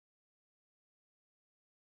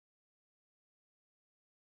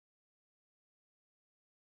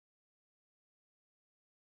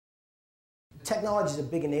technology is a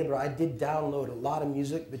big enabler. I did download a lot of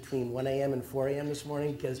music between 1 a.m. and 4 a.m. this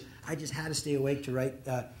morning because I just had to stay awake to write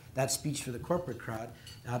that speech for the corporate crowd.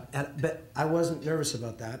 But I wasn't nervous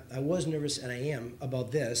about that. I was nervous, and I am,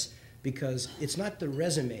 about this because it's not the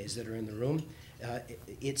resumes that are in the room.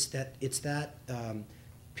 It's that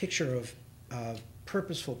picture of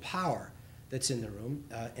purposeful power that's in the room.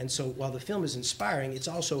 And so while the film is inspiring, it's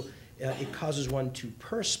also, it causes one to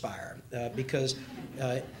perspire because,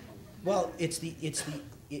 well,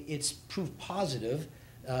 it's proof positive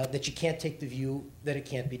that you can't take the view that it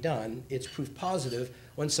can't be done. It's proof positive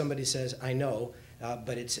when somebody says, I know,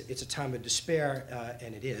 but it's a time of despair,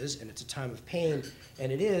 and it is, and it's a time of pain,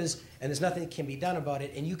 and it is, and there's nothing that can be done about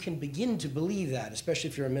it, and you can begin to believe that, especially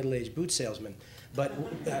if you're a middle-aged boot salesman. But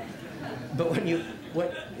yeah,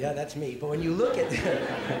 that's me. But when you look at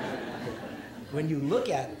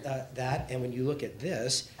that, and when you look at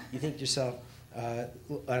this, you think to yourself, I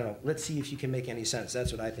don't know, let's see if you can make any sense.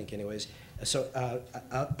 That's what I think anyways. So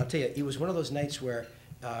I'll tell you, it was one of those nights where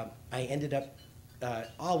I ended up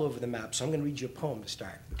all over the map. So I'm going to read you a poem to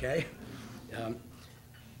start, okay?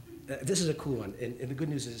 This is a cool one, and the good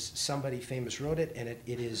news is somebody famous wrote it, and it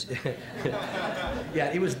is,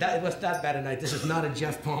 yeah, it was that bad a night. This is not a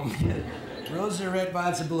Jeff poem. Roses are red,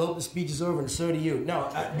 violets are blue, hope the speech is over, and so do you. No,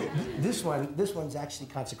 this one's actually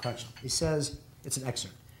consequential. It says, it's an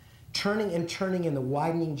excerpt. Turning and turning in the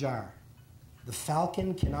widening jar, the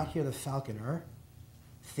falcon cannot hear the falconer.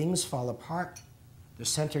 Things fall apart, the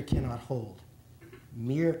center cannot hold.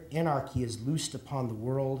 Mere anarchy is loosed upon the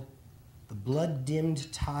world. The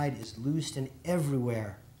blood-dimmed tide is loosed, and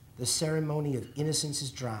everywhere the ceremony of innocence is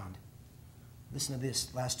drowned. Listen to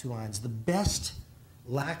this, last two lines. The best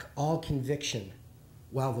lack all conviction,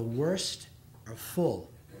 while the worst are full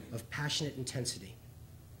of passionate intensity.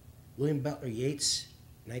 William Butler Yeats,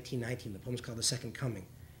 1919, the poem's called The Second Coming.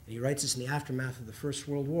 And he writes this in the aftermath of the First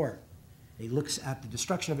World War. And he looks at the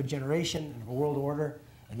destruction of a generation and of a world order,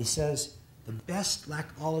 and he says, the best lack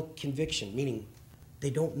all conviction, meaning they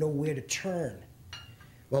don't know where to turn,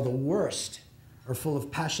 while the worst are full of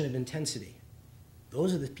passionate intensity.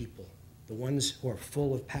 Those are the people, the ones who are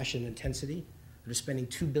full of passionate intensity, that are spending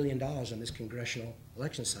 $2 billion on this congressional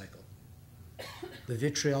election cycle. The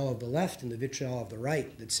vitriol of the left and the vitriol of the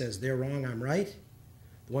right that says they're wrong, I'm right.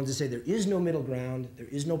 The ones that say there is no middle ground, there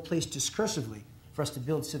is no place discursively for us to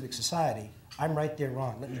build civic society. I'm right, they're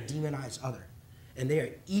wrong. Let me demonize other. And they are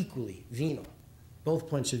equally venal, both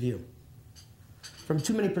points of view. From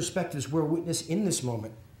too many perspectives, we're witness in this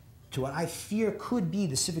moment to what I fear could be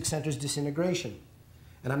the civic center's disintegration.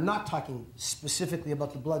 And I'm not talking specifically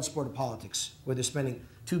about the blood sport of politics, where they're spending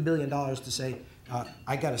 $2 billion to say,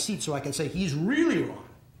 I got a seat so I can say he's really wrong.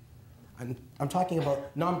 I'm talking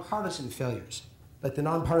about nonpartisan failures, like the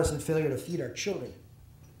nonpartisan failure to feed our children,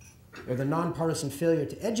 or the nonpartisan failure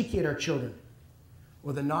to educate our children,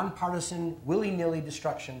 or the nonpartisan willy-nilly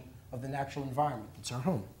destruction of the natural environment that's our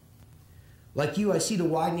home. Like you, I see the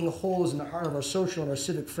widening holes in the heart of our social and our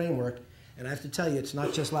civic framework, and I have to tell you, it's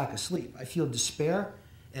not just lack of sleep. I feel despair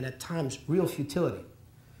and at times real futility.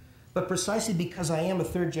 But precisely because I am a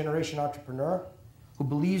third-generation entrepreneur who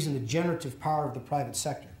believes in the generative power of the private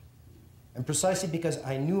sector, and precisely because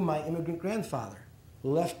I knew my immigrant grandfather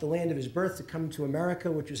who left the land of his birth to come to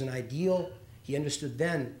America, which was an ideal he understood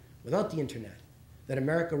then, without the internet, that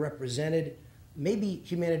America represented maybe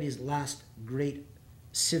humanity's last great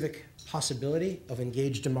civic possibility of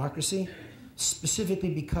engaged democracy. Specifically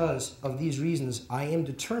because of these reasons, I am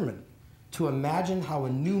determined to imagine how a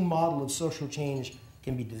new model of social change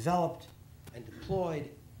can be developed and deployed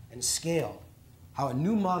and scaled. How a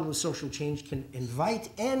new model of social change can invite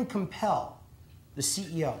and compel the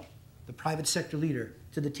CEO, the private sector leader,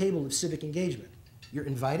 to the table of civic engagement. You're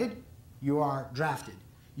invited, you are drafted,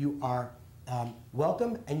 you are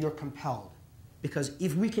welcome, and you're compelled. Because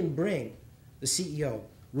if we can bring the CEO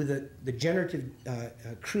with the generative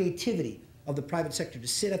creativity of the private sector to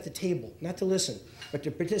sit at the table, not to listen, but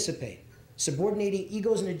to participate, subordinating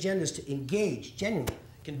egos and agendas to engage genuinely,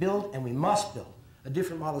 can build, and we must build, a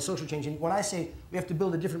different model of social change. And when I say we have to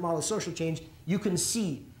build a different model of social change, you can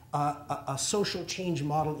see a social change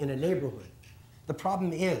model in a neighborhood. The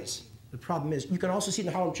problem is, you can also see it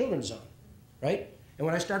in the Harlem Children's Zone, right? And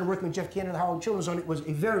when I started working with Jeff Cannon in the Harlem Children's Zone, it was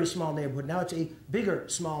a very small neighborhood. Now it's a bigger,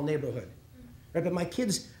 small neighborhood. Right? But my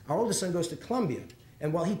kids, our oldest son goes to Columbia.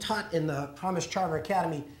 And while he taught in the Promise Charter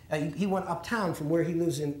Academy, he went uptown from where he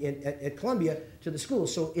lives at Columbia to the school.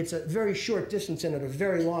 So it's a very short distance and a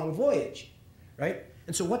very long voyage, right?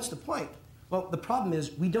 And so what's the point? Well, the problem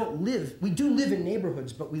is we do live in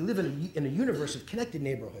neighborhoods, but we live in a universe of connected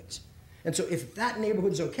neighborhoods. And so if that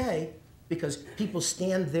neighborhood's okay, because people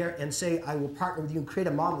stand there and say, I will partner with you and create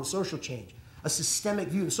a model of social change, a systemic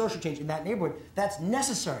view of social change in that neighborhood. That's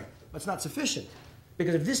necessary, but it's not sufficient.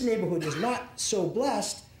 Because if this neighborhood is not so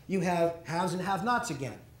blessed, you have haves and have-nots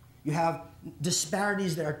again. You have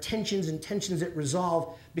disparities that are tensions and tensions that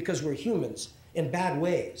resolve because we're humans in bad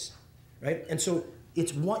ways, right? And so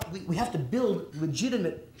it's we have to build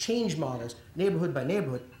legitimate change models, neighborhood by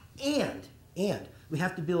neighborhood, and we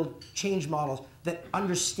have to build change models that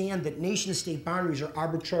understand that nation-state boundaries are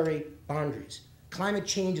arbitrary boundaries. Climate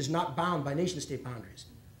change is not bound by nation-state boundaries,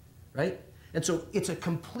 right? And so it's a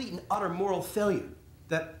complete and utter moral failure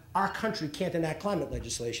that our country can't enact climate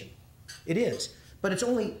legislation. It is. But that's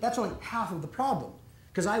only half of the problem.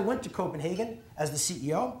 Because I went to Copenhagen as the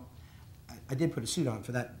CEO. I did put a suit on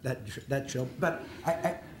for that show. But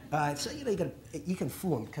so you can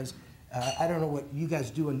fool them, because I don't know what you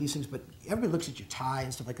guys do on these things, but everybody looks at your tie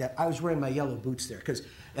and stuff like that. I was wearing my yellow boots there,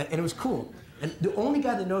 and it was cool. And the only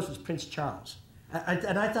guy that knows was Prince Charles.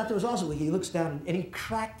 And I thought that was awesome. He looks down and he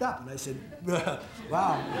cracked up, and I said,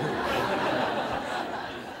 wow.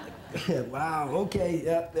 Wow, okay,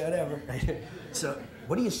 yeah, whatever. So,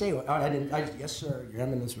 what do you say? Yes, sir, your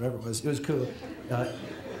eminence, whatever it was. It was cool.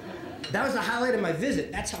 That was the highlight of my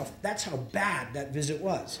visit. That's how bad that visit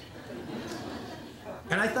was.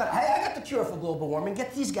 And I thought, hey, I got the cure for global warming.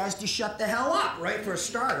 Get these guys to shut the hell up, right? For a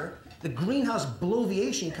starter, the greenhouse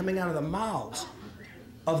bloviation coming out of the mouths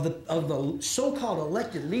of the so-called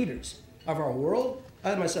elected leaders of our world. I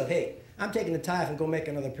thought to myself, hey, I'm taking the tie off and go make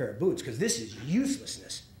another pair of boots, because this is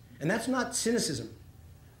uselessness. And that's not cynicism.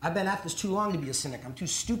 I've been at this too long to be a cynic. I'm too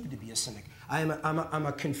stupid to be a cynic. I'm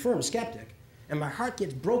a confirmed skeptic, and my heart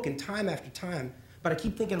gets broken time after time. But I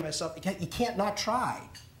keep thinking to myself, you can't not try.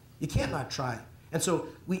 You can't not try. And so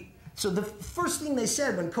the first thing they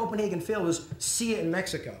said when Copenhagen failed was, see you in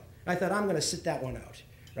Mexico. And I thought, I'm going to sit that one out,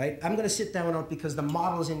 right? I'm going to sit that one out because the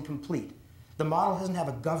model is incomplete. The model doesn't have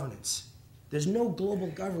a governance. There's no global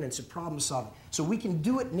governance of problem solving. So we can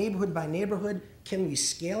do it neighborhood by neighborhood. Can we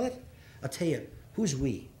scale it? I'll tell you, who's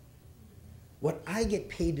we? What I get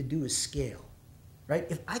paid to do is scale, right?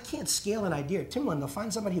 If I can't scale an idea at Timberland, they'll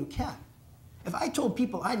find somebody who can. If I told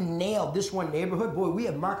people I nailed this one neighborhood, boy, we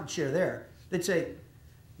have market share there, they'd say,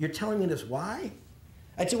 you're telling me this, why?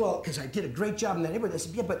 I'd say, well, because I did a great job in that neighborhood. They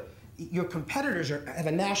said, yeah, but your competitors have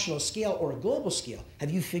a national scale or a global scale. Have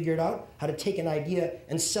you figured out how to take an idea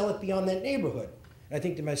and sell it beyond that neighborhood? And I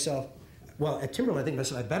think to myself, well, at Timberland, I think to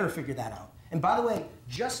myself, I better figure that out. And by the way,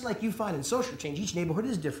 just like you find in social change, each neighborhood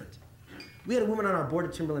is different. We had a woman on our board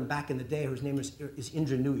at Timberland back in the day whose name is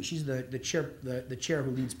Indra Nui. She's the chair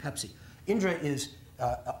who leads Pepsi. Indra is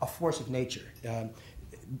a force of nature.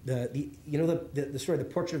 You know the story, The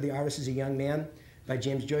Portrait of the Artist is a Young Man by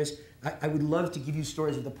James Joyce? I would love to give you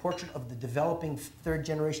stories of the portrait of the developing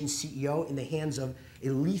third-generation CEO in the hands of a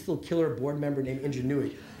lethal killer board member named Indra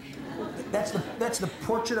Nui. That's the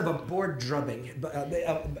portrait of a board drubbing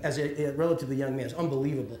as a relatively young man. It's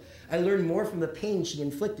unbelievable. I learned more from the pain she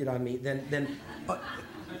inflicted on me than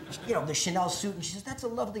the Chanel suit, and she says, that's a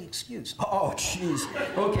lovely excuse. Oh, jeez.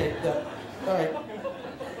 Okay, all right.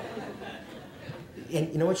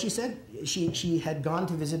 And you know what she said? She had gone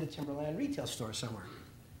to visit a Timberland retail store somewhere.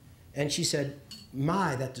 And she said,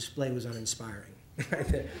 my, that display was uninspiring. I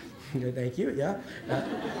said, thank you, yeah.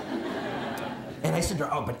 And I said to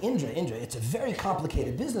her, oh, but Indra, it's a very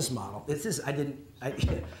complicated business model. This is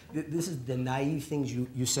the naive things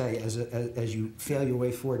you say as you fail your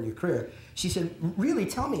way forward in your career. She said, really,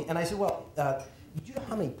 tell me. And I said, well, do you know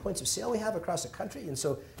how many points of sale we have across the country? And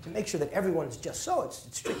so to make sure that everyone is just so,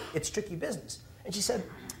 it's tricky business. And she said,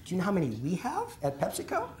 do you know how many we have at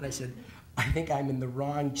PepsiCo? And I said, I think I'm in the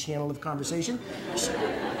wrong channel of conversation.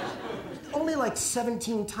 Only like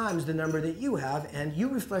 17 times the number that you have, and you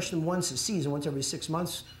refresh them once a season, once every 6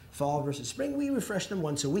 months, fall versus spring. We refresh them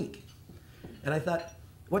once a week. And I thought,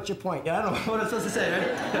 what's your point? Yeah, I don't know what I'm supposed to say,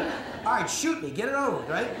 right? All right, shoot me, get it over,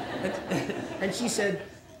 right? And she said,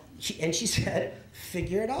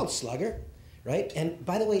 figure it out, slugger, right? And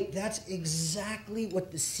by the way, that's exactly what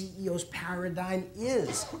the CEO's paradigm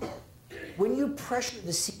is. When you pressure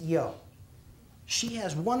the CEO, she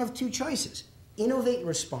has one of two choices: innovate and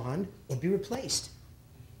respond, or be replaced.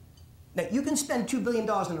 Now, you can spend $2 billion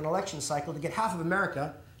in an election cycle to get half of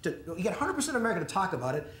America, you get 100% of America to talk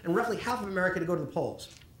about it, and roughly half of America to go to the polls.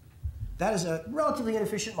 That is a relatively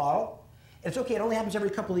inefficient model. It's okay, it only happens every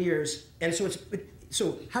couple of years, and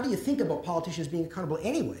so how do you think about politicians being accountable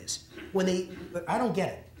anyways? I don't get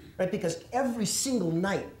it, right? Because every single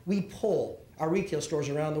night we poll our retail stores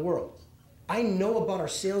around the world. I know about our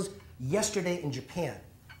sales yesterday in Japan.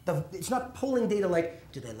 It's not polling data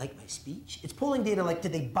like, do they like my speech? It's polling data like,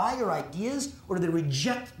 did they buy your ideas or do they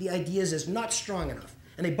reject the ideas as not strong enough?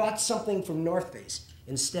 And they bought something from North Face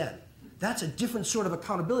instead. That's a different sort of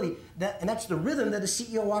accountability, and that's the rhythm that a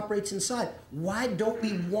CEO operates inside. Why don't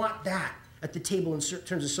we want that at the table in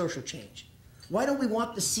terms of social change? Why don't we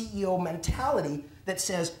want the CEO mentality that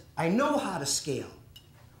says, I know how to scale?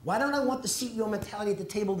 Why don't I want the CEO mentality at the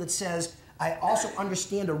table that says, I also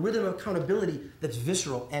understand a rhythm of accountability that's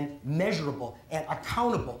visceral and measurable and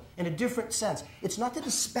accountable in a different sense? It's not to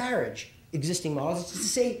disparage existing models, it's to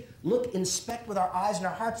say, look, inspect with our eyes and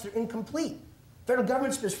our hearts, they're incomplete. Federal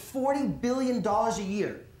government spends $40 billion a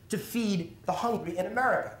year to feed the hungry in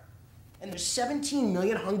America. And there's 17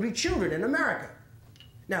 million hungry children in America.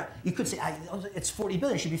 Now, you could say, it's 40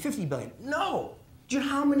 billion, it should be 50 billion. No! Do you know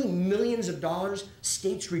how many millions of dollars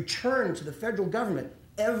states return to the federal government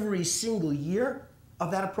every single year of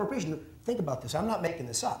that appropriation? Think about this, I'm not making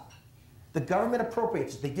this up. The government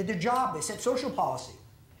appropriates, they did their job, they set social policy,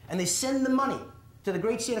 and they send the money to the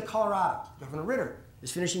great state of Colorado. Governor Ritter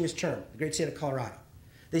is finishing his term, the great state of Colorado.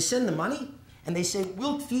 They send the money, and they say,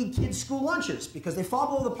 we'll feed kids school lunches because they fall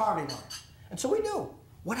below the poverty line. And so we do.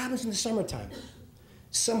 What happens in the summertime?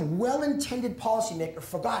 Some well-intended policymaker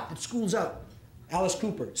forgot that school's out. Alice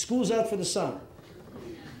Cooper, school's out for the summer.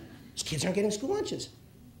 These kids aren't getting school lunches.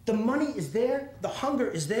 The money is there, the hunger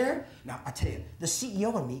is there. Now, I tell you, the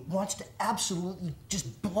CEO in me wants to absolutely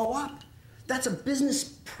just blow up. That's a business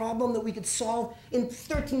problem that we could solve in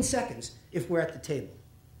 13 seconds if we're at the table.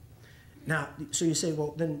 Now, so you say,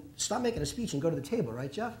 well, then stop making a speech and go to the table,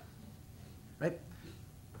 right, Jeff? Right?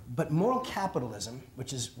 But moral capitalism,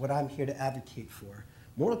 which is what I'm here to advocate for,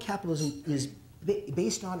 moral capitalism is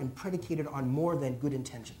based on and predicated on more than good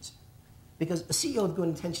intentions. Because a CEO with good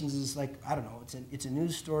intentions is like, I don't know, it's a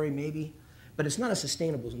news story maybe, but it's not a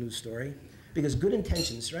sustainable news story. Because good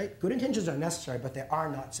intentions, right? Good intentions are necessary, but they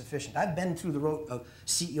are not sufficient. I've been through the road of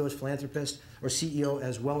CEO as philanthropist or CEO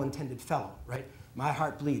as well-intended fellow, right? My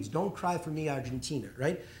heart bleeds. Don't cry for me, Argentina,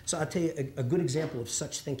 right? So I'll tell you a good example of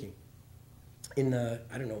such thinking. In,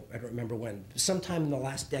 I don't remember when, sometime in the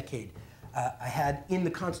last decade, I had in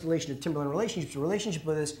the constellation of Timberland relationships, a relationship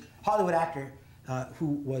with this Hollywood actor who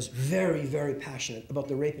was very, very passionate about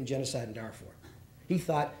the rape and genocide in Darfur. He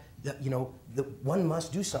thought that, that one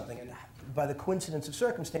must do something. And by the coincidence of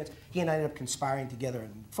circumstance, he and I ended up conspiring together on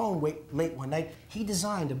the phone late one night. He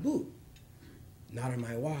designed a boot. Not on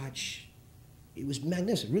my watch. It was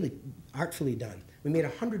magnificent, really artfully done. We made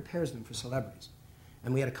 100 pairs of them for celebrities.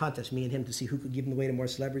 And we had a contest, me and him, to see who could give them away to more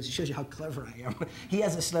celebrities. It shows you how clever I am. He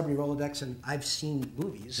has a celebrity Rolodex, and I've seen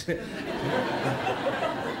movies.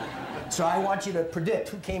 So I want you to predict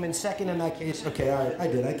who came in second in that case. Okay, all right, I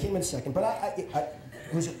did. I came in second. But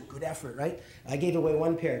it was a good effort, right? I gave away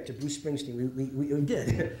one pair to Bruce Springsteen. We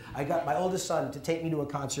did. I got my oldest son to take me to a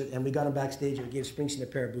concert, and we got him backstage, and we gave Springsteen a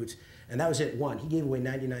pair of boots. And that was it, one. He gave away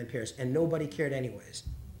 99 pairs, and nobody cared anyways.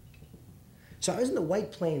 So I was in the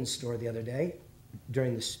White Plains store the other day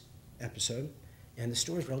during this episode, and the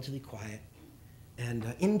store is relatively quiet.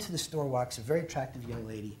 And into the store walks a very attractive young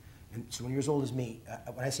lady. And she's 1 year old as me.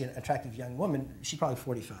 When I say an attractive young woman, she's probably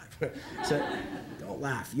 45. So don't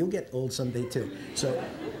laugh. You'll get old someday, too. So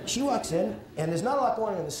she walks in, and there's not a lot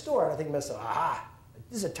going on in the store. And I think to myself, aha,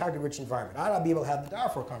 this is a target-rich environment. I ought to be able to have the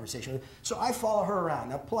Darfur conversation with her. So I follow her around,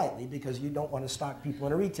 now politely, because you don't want to stalk people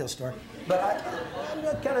in a retail store. But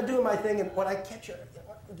I'm kind of doing my thing, and when I catch her,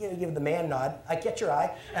 give the man nod, I catch her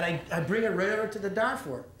eye, and I bring her right over to the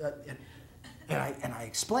Darfur. And I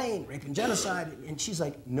explain rape and genocide, and she's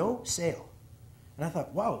like, no sale. And I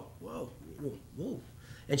thought, whoa.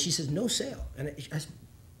 And she says, no sale. And I said,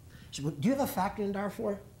 well, do you have a factory in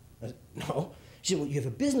Darfur? I said, no. She said, well, you have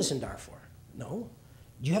a business in Darfur? No.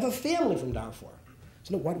 Do you have a family from Darfur? I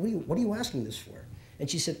said, no, what are you asking this for? And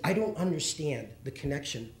she said, I don't understand the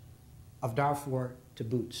connection of Darfur to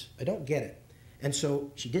boots. I don't get it. And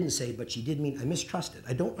so she didn't say, but she did mean, I mistrust it.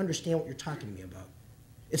 I don't understand what you're talking to me about.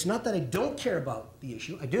 It's not that I don't care about the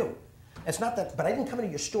issue, I do. It's not that, but I didn't come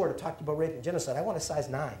into your store to talk to you about rape and genocide. I want a size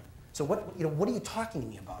 9. So what are you talking to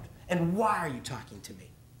me about? And why are you talking to me?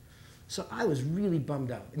 So I was really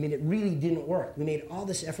bummed out. I mean, it really didn't work. We made all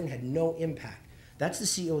this effort and had no impact. That's the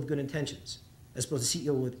CEO with good intentions, as opposed to the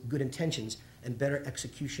CEO with good intentions and better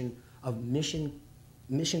execution of mission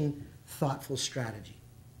thoughtful strategy.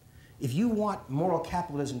 If you want moral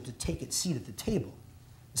capitalism to take its seat at the table,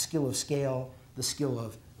 the skill of scale, the skill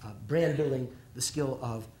of brand building, the skill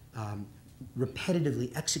of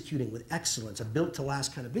repetitively executing with excellence, a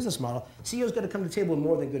built-to-last kind of business model, CEO's got to come to the table with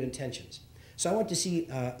more than good intentions. So I want to see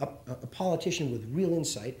a politician with real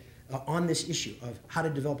insight, on this issue of how to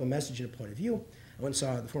develop a message and a point of view. I went and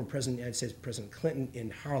saw the former President of the United States, President Clinton,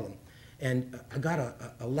 in Harlem. And I got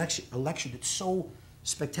a lecture that's so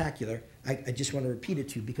spectacular, I just want to repeat it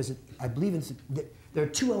to you because I believe there are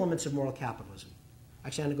two elements of moral capitalism.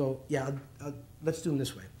 Actually, I'm going to go, yeah, let's do them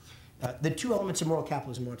this way. The two elements of moral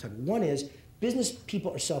capitalism I want to talk about. One is business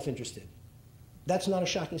people are self-interested. That's not a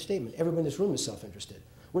shocking statement. Everyone in this room is self-interested.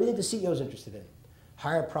 What do you think the CEO is interested in?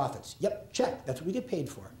 Higher profits. Yep, check. That's what we get paid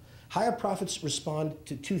for. Higher profits respond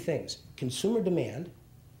to two things: consumer demand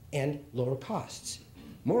and lower costs.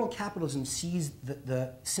 Moral capitalism sees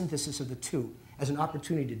the synthesis of the two as an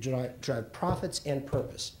opportunity to drive profits and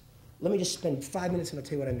purpose. Let me just spend 5 minutes and I'll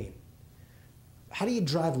tell you what I mean. How do you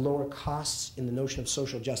drive lower costs in the notion of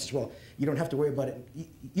social justice? Well, you don't have to worry about it.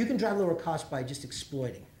 You can drive lower costs by just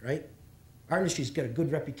exploiting, right? Our industry's got a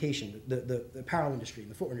good reputation, the apparel industry,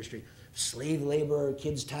 the footwear industry. Slave labor,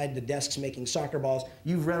 kids tied to desks making soccer balls.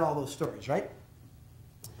 You've read all those stories, right?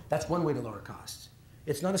 That's one way to lower costs.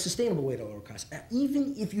 It's not a sustainable way to lower costs.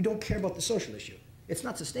 Even if you don't care about the social issue, it's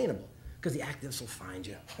not sustainable because the activists will find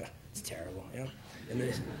you. It's terrible, you know? And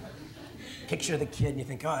there's picture of the kid and you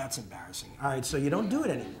think, oh, that's embarrassing. All right, so you don't do it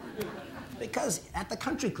anymore. Because at the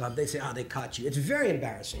country club, they say, oh, they caught you. It's very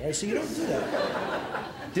embarrassing, right? So you don't do that.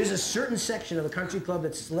 There's a certain section of the country club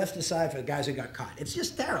that's left aside for the guys who got caught. It's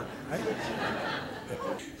just terrible, right?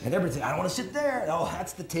 And everybody says, I don't want to sit there. Oh,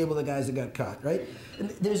 that's the table of the guys that got caught, right? And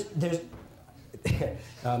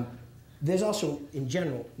there's also, in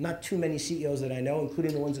general, not too many CEOs that I know,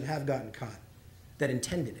 including the ones that have gotten caught, that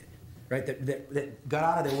intended it, right? That got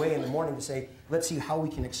out of their way in the morning to say, let's see how we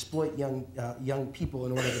can exploit young people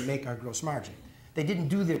in order to make our gross margin. They didn't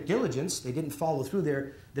do their diligence. They didn't follow through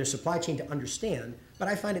their supply chain to understand, but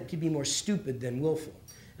I find it to be more stupid than willful.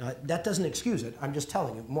 That doesn't excuse it. I'm just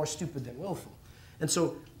telling you, more stupid than willful. And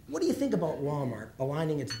so what do you think about Walmart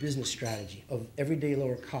aligning its business strategy of everyday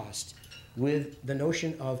lower cost with the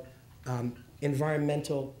notion of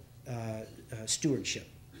environmental stewardship?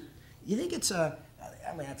 You think it's I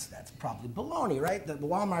mean, that's probably baloney, right? The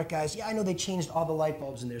Walmart guys, yeah, I know they changed all the light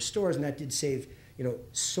bulbs in their stores, and that did save, you know,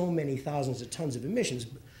 so many thousands of tons of emissions,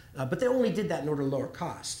 but they only did that in order to lower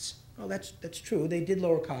costs. Well, that's true. They did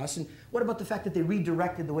lower costs. And what about the fact that they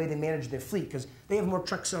redirected the way they manage their fleet? Because they have more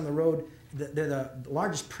trucks on the road. They're the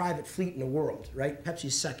largest private fleet in the world, right?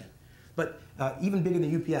 Pepsi's second. But even bigger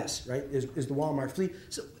than UPS, right, is the Walmart fleet.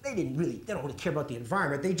 So they don't really care about the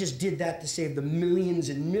environment. They just did that to save the millions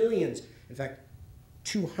and millions. In fact,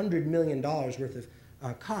 $200 million worth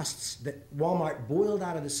of costs that Walmart boiled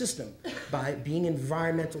out of the system by being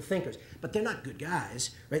environmental thinkers. But they're not good guys,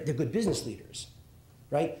 right? They're good business leaders,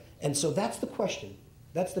 right? And so that's the question.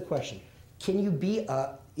 That's the question. Can you be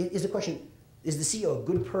is the question, is the CEO a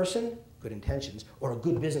good person, good intentions, or a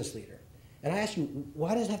good business leader? And I ask you,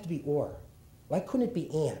 why does it have to be or? Why couldn't it be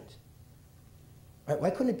and? Right? Why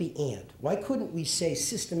couldn't it be and? Why couldn't we say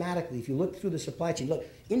systematically, if you look through the supply chain, look,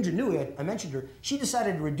 Ingenuity, I mentioned her, she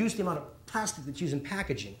decided to reduce the amount of plastic that's used in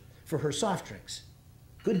packaging for her soft drinks.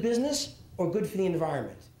 Good business or good for the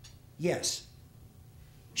environment? Yes.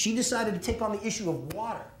 She decided to take on the issue of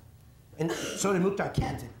water. And so did Mukhtar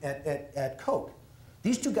Kent at Coke.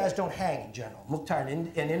 These two guys don't hang in general, Mukhtar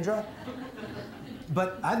and Indra.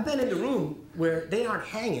 But I've been in the room where they aren't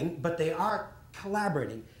hanging, but they are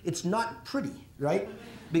collaborating. It's not pretty, right?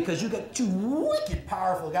 Because you got two wicked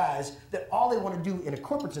powerful guys that all they want to do in a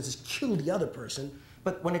corporate sense is kill the other person.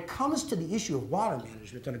 But when it comes to the issue of water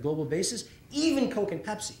management on a global basis, even Coke and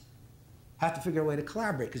Pepsi have to figure out a way to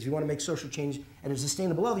collaborate, because if you want to make social change at a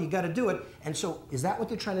sustainable level, you got to do it. And so is that what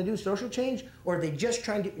they're trying to do, social change? Or are they just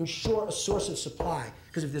trying to ensure a source of supply?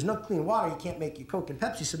 Because if there's no clean water, you can't make your Coke and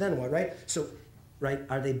Pepsi, so then what, right? So, right,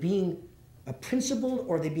 are they being a principled,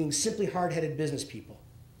 or are they being simply hard-headed business people?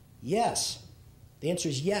 Yes. The answer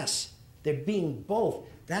is yes. They're being both.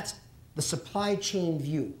 That's the supply chain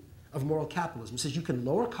view of moral capitalism. It says you can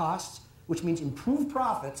lower costs, which means improve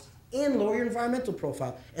profits, and lower your environmental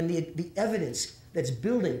profile. And the evidence that's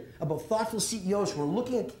building about thoughtful CEOs who are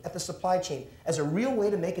looking at the supply chain as a real way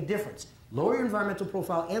to make a difference. Lower your environmental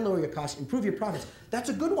profile and lower your costs, improve your profits. That's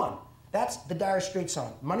a good one. That's the Dire Straits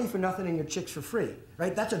song, Money for Nothing and Your Chicks for Free,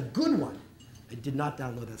 right? That's a good one. I did not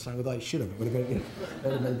download that song, although I should have. It would have been, that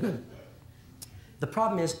would have been good. The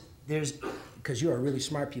problem is, because you are really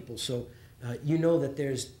smart people, so you know that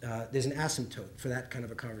there's an asymptote for that kind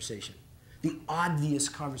of a conversation. The obvious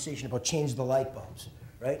conversation about change the light bulbs,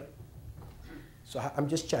 right? So I'm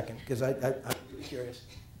just checking, because I'm curious.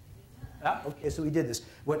 Ah, okay, so we did this.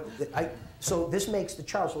 So this makes the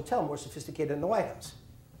Charles Hotel more sophisticated than the White House,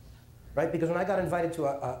 right? Because when I got invited to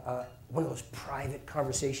one of those private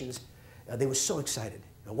conversations, they were so excited.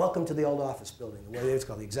 welcome to the old office building. The way it's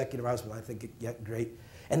called, the executive office building. I think, yeah, great.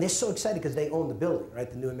 And they're so excited because they own the building, right?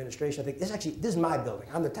 The new administration. I think, this is my building.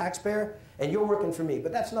 I'm the taxpayer, and you're working for me.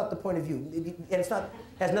 But that's not the point of view. And it's not,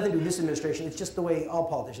 has nothing to do with this administration. It's just the way all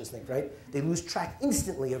politicians think, right? They lose track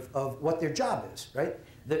instantly of what their job is, right?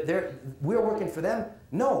 We're working for them.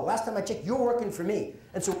 No, last time I checked, you're working for me.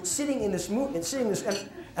 And so sitting in this and sitting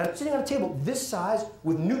on a table this size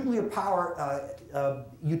with nuclear power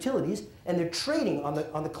utilities, and they're trading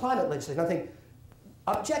on the climate legislation. I think,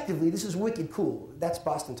 objectively, this is wicked cool. That's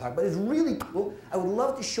Boston talk, but it's really cool. I would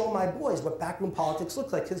love to show my boys what backroom politics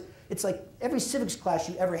looks like, because it's like every civics class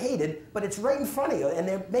you ever hated, but it's right in front of you, and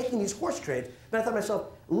they're making these horse trades. But I thought to myself,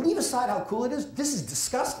 leave aside how cool it is. This is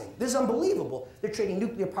disgusting. This is unbelievable. They're trading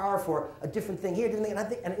nuclear power for a different thing here, different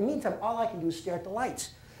thing, and in the meantime, all I can do is stare at the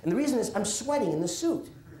lights. And the reason is I'm sweating in the suit.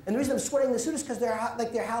 And the reason I'm sweating in the suit is because they're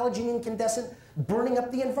halogen incandescent, burning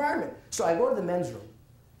up the environment. So I go to the men's room,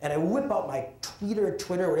 and I whip out my Twitter,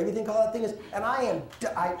 whatever you think all that thing is, and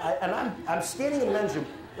I'm standing in the men's room.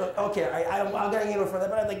 Okay, I'm gonna get for that,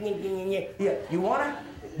 but I'm like, yeah, you wanna?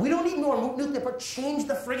 We don't need more nuclear power. Change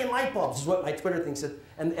the friggin' light bulbs, is what my Twitter thing said.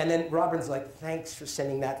 And then Robin's like, thanks for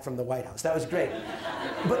sending that from the White House. That was great.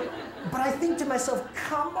 But I think to myself,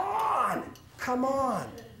 come on.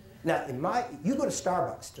 Now, you go to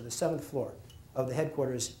Starbucks, to the 7th floor of the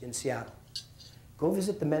headquarters in Seattle. Go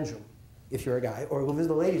visit the men's room, if you're a guy, or go visit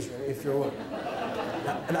the ladies' room if you're a woman.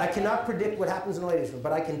 And I cannot predict what happens in the ladies' room,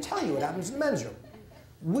 but I can tell you what happens in the men's room.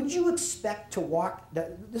 Would you expect to walk,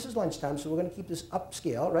 this is lunchtime, so we're going to keep this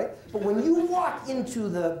upscale, right? But when you walk into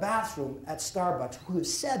the bathroom at Starbucks, who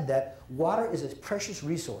has said that water is a precious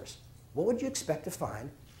resource, what would you expect to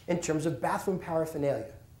find in terms of bathroom paraphernalia?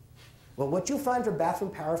 Well, what you find for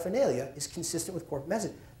bathroom paraphernalia is consistent with corporate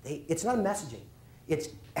messaging. It's not messaging, it's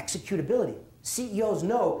executability. CEOs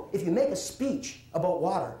know if you make a speech about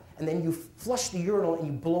water and then you flush the urinal and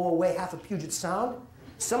you blow away half a Puget Sound,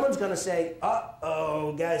 someone's going to say,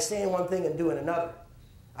 uh-oh, guy's saying one thing and doing another.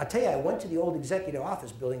 I tell you, I went to the old executive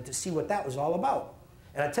office building to see what that was all about.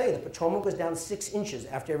 And I tell you, the Potomac was down 6 inches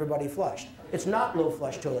after everybody flushed. It's not low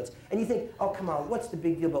flush toilets. And you think, oh, come on, what's the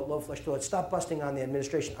big deal about low flush toilets? Stop busting on the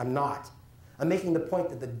administration. I'm not. I'm making the point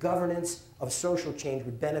that the governance of social change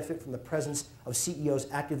would benefit from the presence of CEOs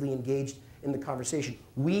actively engaged in the conversation.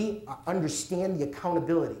 We understand the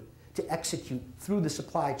accountability to execute through the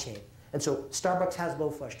supply chain. And so Starbucks has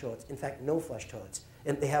low flush toilets, in fact, no flush toilets.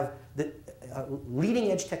 And they have the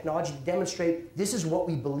leading edge technology to demonstrate this is what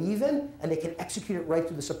we believe in, and they can execute it right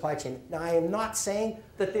through the supply chain. Now, I am not saying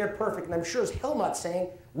that they're perfect, and I'm sure as hell not saying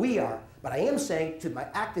we are. But I am saying to my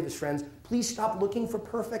activist friends, please stop looking for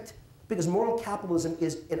perfect, because moral capitalism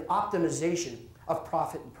is an optimization of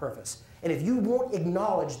profit and purpose. And if you won't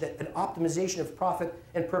acknowledge that an optimization of profit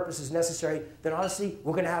and purpose is necessary, then honestly,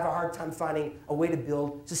 we're going to have a hard time finding a way to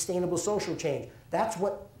build sustainable social change. That's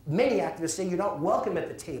what many activists say. You're not welcome at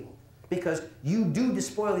the table because you do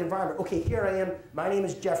despoil the environment. Okay, here I am. My name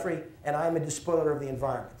is Jeffrey, and I am a despoiler of the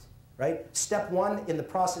environment. Right? Step 1 in the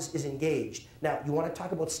process is engaged. Now, you want to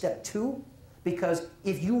talk about step 2? Because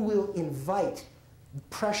if you will invite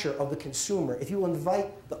pressure of the consumer, if you will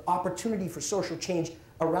invite the opportunity for social change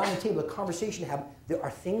around the table, a conversation to have, there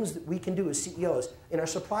are things that we can do as CEOs in our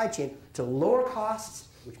supply chain to lower costs,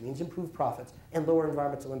 which means improve profits, and lower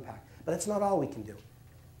environmental impact. But that's not all we can do.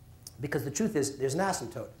 Because the truth is, there's an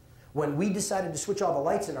asymptote. When we decided to switch all the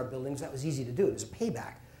lights in our buildings, that was easy to do. There's a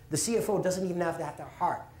payback. The CFO doesn't even have to have their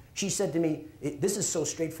heart. She said to me, this is so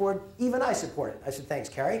straightforward, even I support it. I said, thanks,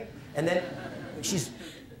 Carrie. And then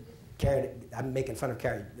Carrie, I'm making fun of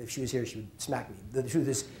Carrie. If she was here, she would smack me. The truth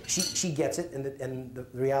is, she gets it, and the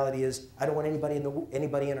reality is, I don't want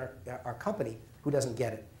anybody in our company who doesn't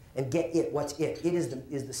get it. And get it, what's it? It is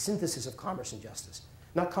the synthesis of commerce and justice.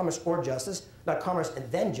 Not commerce or justice, not commerce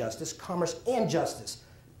and then justice, commerce and justice.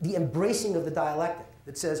 The embracing of the dialectic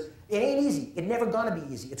that says, it ain't easy, it's never gonna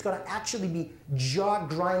be easy. It's gonna actually be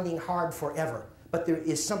jaw-grinding hard forever. But there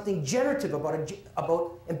is something generative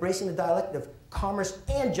about embracing the dialectic of commerce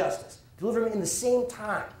and justice. Deliver them in the same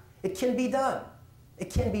time. It can be done.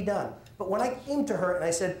 It can be done. But when I came to her and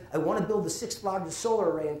I said, I want to build the 6th largest solar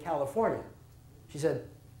array in California, she said,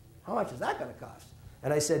 how much is that going to cost?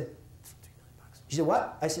 And I said, $3 million. She said,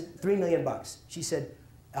 what? I said, $3 million. She said,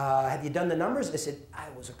 have you done the numbers? I said, I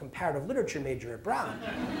was a comparative literature major at Brown.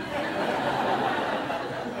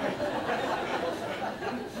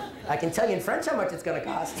 I can tell you in French how much it's going to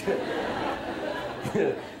cost.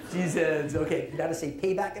 She says, okay, you got to say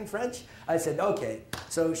payback in French? I said, okay.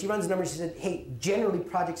 So she runs the numbers. She said, hey, generally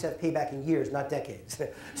projects have payback in years, not decades.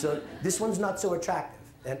 So this one's not so attractive.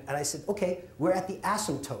 And I said, okay, we're at the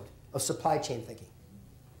asymptote of supply chain thinking.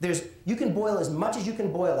 You can boil as much as you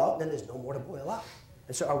can boil out, and then there's no more to boil out.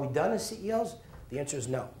 And so are we done as CEOs? The answer is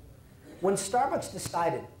no. When Starbucks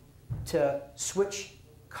decided to switch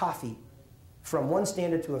coffee from one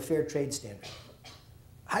standard to a fair trade standard,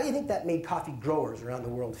 how do you think that made coffee growers around the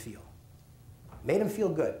world feel? Made them feel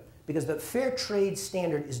good, because the fair trade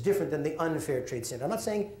standard is different than the unfair trade standard. I'm not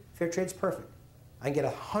saying fair trade's perfect. I can get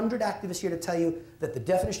 100 activists here to tell you that the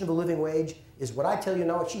definition of a living wage is what I tell you,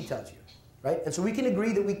 not what she tells you, right? And so we can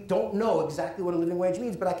agree that we don't know exactly what a living wage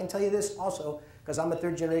means, but I can tell you this also, because I'm a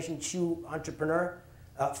third-generation shoe entrepreneur,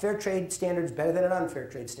 fair trade standard is better than an unfair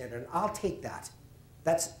trade standard, and I'll take that.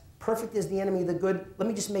 That's perfect is the enemy of the good. Let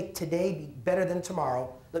me just make today be better than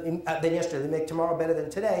tomorrow, than yesterday. Let me make tomorrow better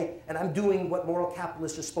than today, and I'm doing what moral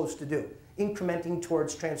capitalists are supposed to do, incrementing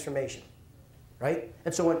towards transformation, right?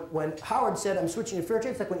 And so when Howard said, I'm switching to fair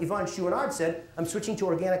trade, it's like when Yvonne Chouinard said, I'm switching to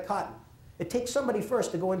organic cotton. It takes somebody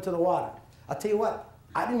first to go into the water. I'll tell you what,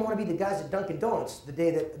 I didn't want to be the guys at Dunkin' Donuts the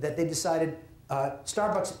day that they decided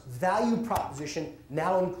Starbucks' value proposition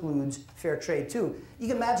now includes fair trade too. You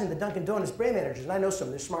can imagine the Dunkin' Donuts brand managers, and I know some,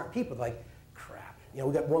 they're smart people, like, crap,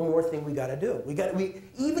 we got one more thing we got to do.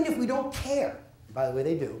 Even if we don't care, by the way,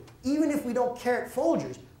 they do, even if we don't care at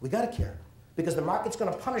Folgers, we got to care, because the market's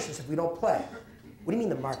going to punish us if we don't play. What do you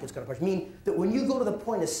mean the market's going to punish? I mean that when you go to the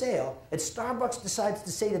point of sale, and Starbucks decides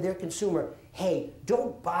to say to their consumer, hey,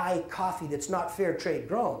 don't buy coffee that's not fair trade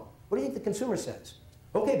grown, what do you think the consumer says?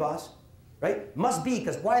 Okay, boss. Right? Must be,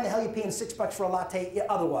 because why in the hell are you paying $6 for a latte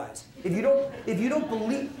otherwise? If you don't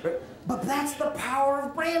believe, right? But that's the power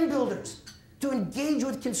of brand builders, to engage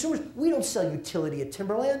with consumers. We don't sell utility at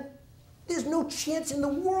Timberland. There's no chance in the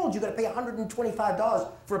world you're going to pay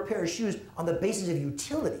 $125 for a pair of shoes on the basis of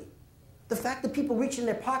utility. The fact that people reach in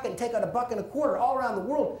their pocket and take out $1.25 all around the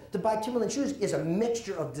world to buy Timberland shoes is a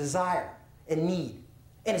mixture of desire and need.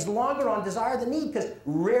 And it's longer on desire than need, because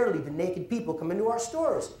rarely do naked people come into our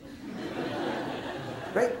stores.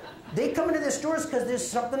 Right? They come into their stores because there's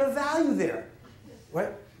something of value there. Right?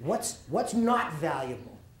 What's not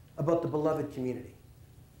valuable about the beloved community?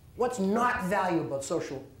 What's not valuable about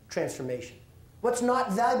social transformation? What's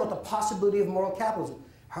not valuable about the possibility of moral capitalism?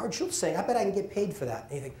 Howard Schultz saying, I bet I can get paid for that.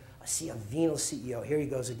 And you think, I see a venal CEO, here he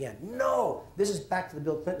goes again. No, this is back to the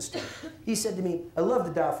Bill Clinton story. He said to me, I love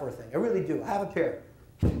the Darfur thing, I really do. I have a pair.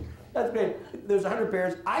 That's great. There's 100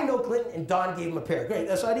 pairs. I know Clinton, and Don gave him a pair. Great.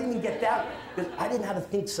 So I didn't even get that, because I didn't know how to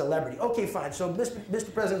think celebrity. Okay, fine. So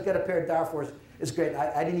Mr. President's got a pair of Darfurs. It's great.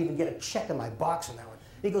 I didn't even get a check in my box on that one.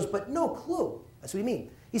 And he goes, but no clue. That's what you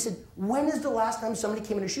mean. He said, when is the last time somebody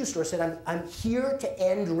came in a shoe store and said, I'm here to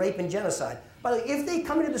end rape and genocide? By the way, if they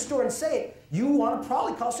come into the store and say it, you want to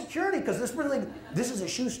probably call security, because this is a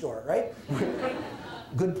shoe store, right?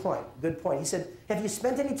 Good point. Good point. He said, have you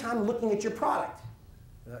spent any time looking at your product?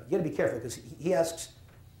 You got to be careful, because he asks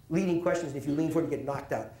leading questions, and if you lean forward, you get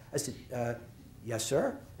knocked out. I said, yes,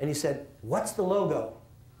 sir. And he said, what's the logo?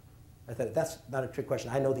 I thought, that's not a trick question.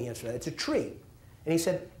 I know the answer to that. It's a tree. And he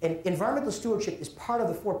said, and environmental stewardship is part of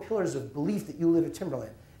the 4 pillars of belief that you live at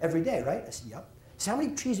Timberland every day, right? I said, yep. He said, how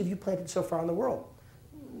many trees have you planted so far in the world?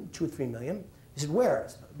 2 or 3 million. He said, where?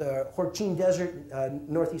 The Horchin Desert,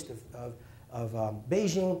 northeast of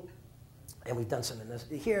Beijing. And we've done some in this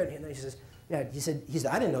here. And he says, yeah, he said,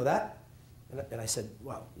 I didn't know that. And I said,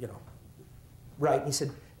 well, right. And he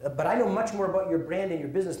said, but I know much more about your brand and your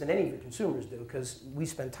business than any of your consumers do, because we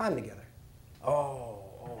spend time together. Oh,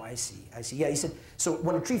 I see. Yeah, he said, so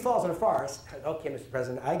when a tree falls in a forest, okay, Mr.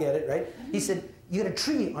 President, I get it, right? He said, you got a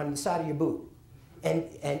tree on the side of your boot.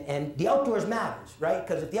 And the outdoors matters, right?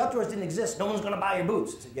 Because if the outdoors didn't exist, no one's going to buy your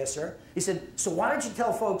boots. I said, yes, sir. He said, so why don't you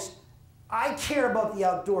tell folks, I care about the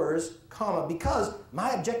outdoors, comma, because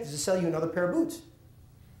my objective is to sell you another pair of boots.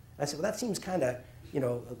 I said, well, that seems kind of,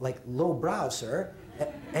 like lowbrow, sir.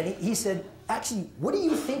 And he said, actually, what do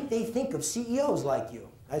you think they think of CEOs like you?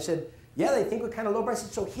 I said, yeah, they think we're kind of lowbrow. I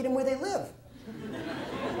said, so hit them where they live.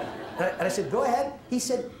 And I said, go ahead. He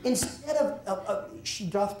said, instead of she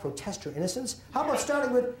doth protest her innocence, how about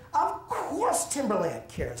starting with, of course Timberland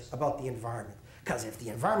cares about the environment. Because if the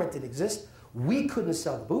environment didn't exist, we couldn't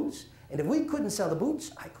sell the boots. And if we couldn't sell the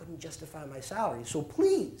boots, I couldn't justify my salary. So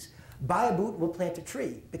please, buy a boot, we'll plant a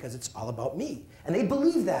tree, because it's all about me. And they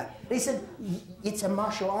believe that. They said, it's a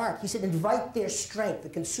martial art. He said, invite their strength, the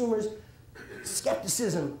consumer's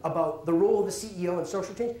skepticism about the role of the CEO in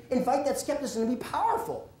social change. Invite that skepticism to be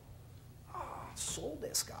powerful. Sold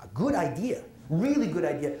this guy. Good idea. Really good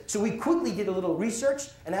idea. So we quickly did a little research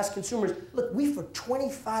and asked consumers, look, we for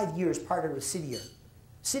 25 years partnered with Cydia.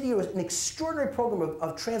 Cydia was an extraordinary program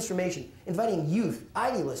of transformation, inviting youth,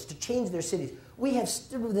 idealists to change their cities. We have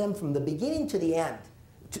stood with them from the beginning to the end,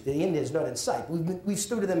 the end is not in sight. We've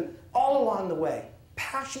stood to them all along the way.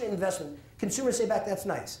 Passionate investment. Consumers say back, that's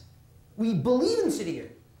nice. We believe in City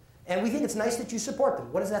Gear, and we think it's nice that you support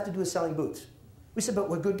them. What does that have to do with selling boots? We said, but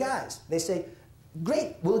we're good guys. They say,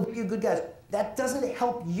 great, we'll give you good guys. That doesn't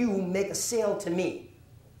help you make a sale to me.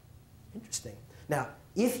 Interesting. Now,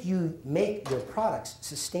 if you make your products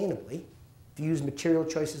sustainably, if you use material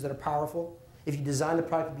choices that are powerful, if you design the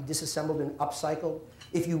product to be disassembled and upcycled,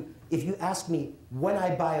 if you ask me when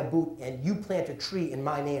I buy a boot and you plant a tree in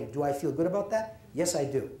my name, do I feel good about that? Yes, I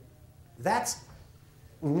do. That's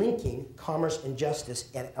linking commerce and justice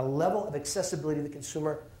at a level of accessibility to the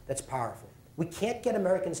consumer that's powerful. We can't get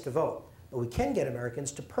Americans to vote, but we can get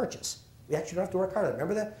Americans to purchase. We actually don't have to work harder.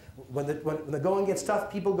 Remember that? When the going gets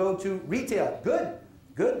tough, people go to retail. Good,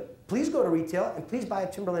 good. Please go to retail and please buy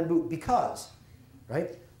a Timberland boot because,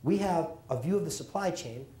 right? We have a view of the supply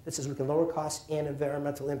chain that says we can lower costs and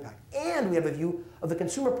environmental impact. And we have a view of the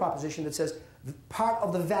consumer proposition that says part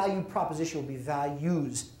of the value proposition will be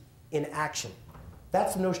values in action.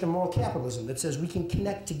 That's the notion of moral capitalism that says we can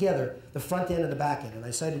connect together the front end and the back end. And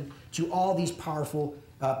I cited to you all these powerful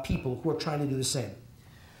people who are trying to do the same.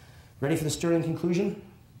 Ready for the stirring conclusion?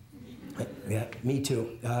 Yeah, me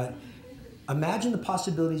too. Imagine the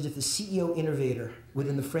possibilities if the CEO innovator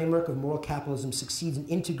within the framework of moral capitalism succeeds in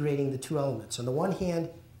integrating the two elements. On the one hand,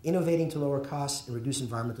 innovating to lower costs and reduce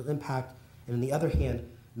environmental impact, and on the other hand,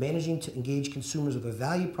 managing to engage consumers with a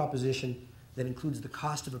value proposition that includes the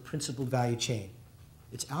cost of a principled value chain.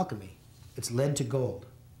 It's alchemy. It's lead to gold.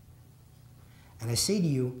 And I say to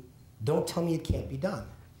you, don't tell me it can't be done.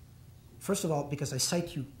 First of all, because I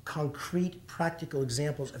cite you concrete, practical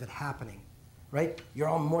examples of it happening. Right? You're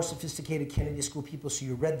all more sophisticated Kennedy School people, so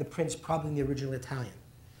you read the prints probably in the original Italian,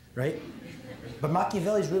 right? But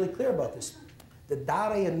Machiavelli is really clear about this. The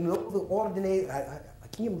dare e nuovo ordine,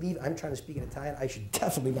 can you believe I'm trying to speak in Italian? I should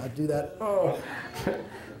definitely not do that. Oh.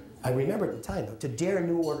 I remember it in Italian, though. To dare a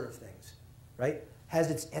new order of things, right?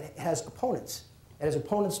 It has opponents. It has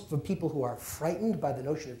opponents for people who are frightened by the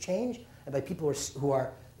notion of change and by people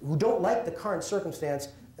who don't like the current circumstance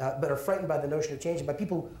but are frightened by the notion of change, and by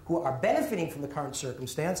people who are benefiting from the current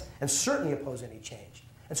circumstance and certainly oppose any change.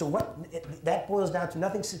 And so that boils down to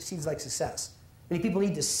nothing succeeds like success. Many people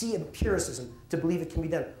need to see empiricism to believe it can be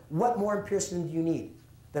done. What more empiricism do you need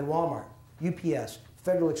than Walmart, UPS,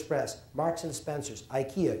 Federal Express, Marks and Spencer's,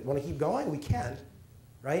 IKEA? You want to keep going? We can,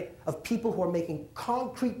 right? Of people who are making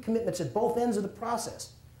concrete commitments at both ends of the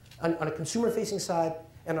process, on a consumer-facing side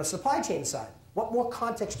and on a supply chain side. What more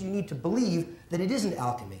context do you need to believe that it isn't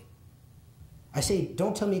alchemy? I say,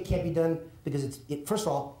 don't tell me it can't be done because first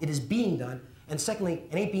of all, it is being done, and secondly,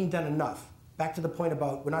 it ain't being done enough. Back to the point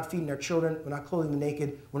about we're not feeding our children, we're not clothing the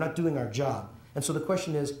naked, we're not doing our job. And so the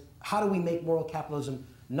question is, how do we make moral capitalism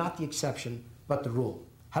not the exception, but the rule?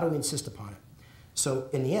 How do we insist upon it? So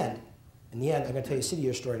in the end, I'm going to tell you a City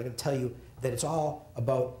Gear story, and I'm going to tell you that it's all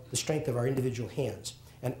about the strength of our individual hands.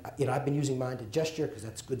 And I've been using mine to gesture because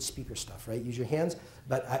that's good speaker stuff, right? Use your hands.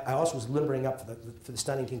 But I also was limbering up for the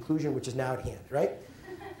stunning conclusion, which is now at hand, right?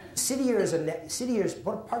 City Gear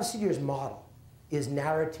part of City Gear's model is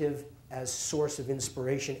narrative as source of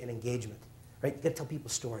inspiration and engagement, right? You got to tell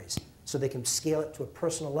people stories so they can scale it to a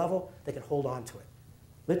personal level. They can hold on to it,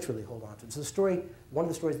 literally hold on to it. So the story, one of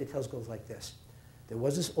the stories they tell goes like this: there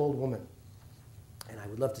was this old woman, and I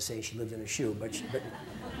would love to say she lived in a shoe, but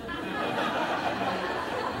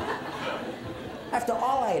after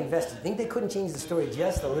all I invested, I think they couldn't change the story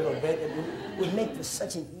just a little bit. It would make for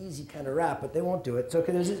such an easy kind of rap, but they won't do it. So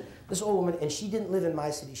there's this old woman, and she didn't live in my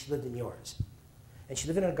city, she lived in yours. And she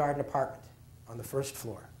lived in a garden apartment on the first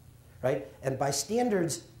floor, right? And by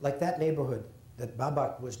standards like that neighborhood that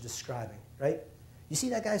Babak was describing, right? You see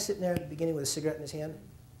that guy sitting there at the beginning with a cigarette in his hand?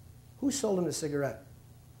 Who sold him the cigarette?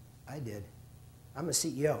 I did. I'm a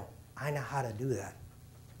CEO. I know how to do that.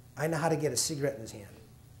 I know how to get a cigarette in his hand.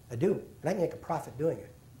 I do, and I can make a profit doing it.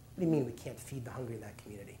 What do you mean we can't feed the hungry in that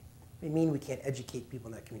community? What do you mean we can't educate people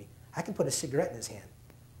in that community? I can put a cigarette in his hand.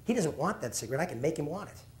 He doesn't want that cigarette. I can make him want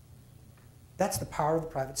it. That's the power of the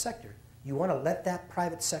private sector. You want to let that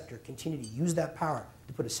private sector continue to use that power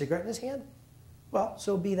to put a cigarette in his hand? Well,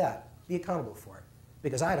 so be that. Be accountable for it,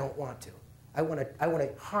 because I don't want to. I want to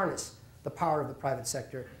harness the power of the private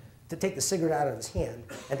sector to take the cigarette out of his hand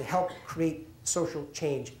and to help create social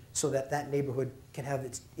change so that that neighborhood can have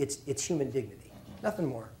its human dignity. Nothing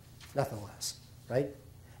more, nothing less, right?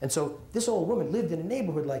 And so this old woman lived in a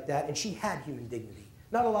neighborhood like that, and she had human dignity.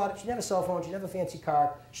 Not a lot. She didn't have a cell phone. She didn't have a fancy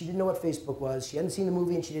car. She didn't know what Facebook was. She hadn't seen the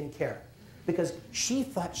movie, and she didn't care. because she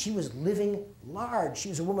thought she was living large. She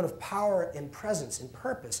was a woman of power and presence and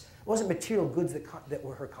purpose. It wasn't material goods that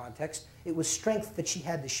were her context. It was strength that she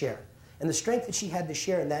had to share. And the strength that she had to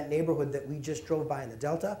share in that neighborhood that we just drove by in the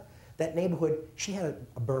Delta, that neighborhood, she had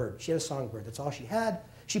a bird. She had a songbird. That's all she had.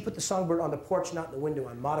 She put the songbird on the porch, not in the window.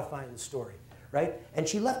 I'm modifying the story, right? And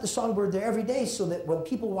she left the songbird there every day so that when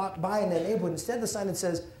people walked by in that neighborhood, instead of the sign that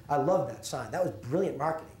says, I love that sign, that was brilliant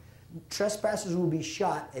marketing. Trespassers will be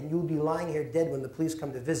shot and you'll be lying here dead when the police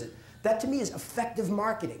come to visit. That to me is effective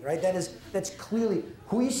marketing, right? That's clearly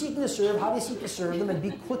who are you seeking to serve, how do you seek to serve them, and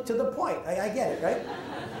be quick to the point. I get it,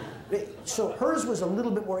 right? So hers was a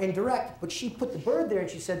little bit more indirect, but she put the bird there and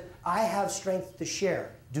she said, I have strength to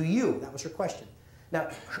share. Do you? That was her question. Now,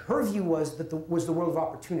 her view was that was the world of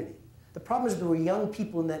opportunity. The problem is there were young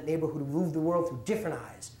people in that neighborhood who moved the world through different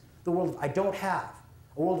eyes. The world of I don't have,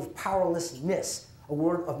 a world of powerlessness, a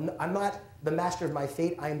world of I'm not the master of my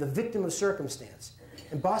fate, I am the victim of circumstance.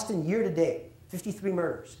 In Boston, year to date, 53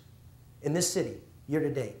 murders in this city, year to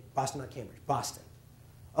date. Boston, not Cambridge, Boston.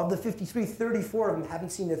 Of the 53, 34 of them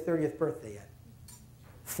haven't seen their 30th birthday yet.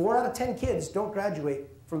 4 out of 10 kids don't graduate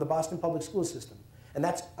from the Boston public school system. And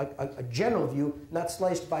that's a general view, not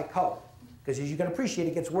sliced by color. Because as you can appreciate,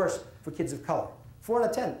 it gets worse for kids of color. 4 out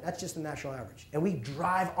of 10, that's just the national average. And we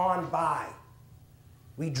drive on by.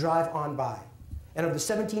 We drive on by. And of the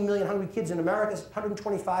 17 million hungry kids in America,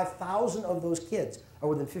 125,000 of those kids are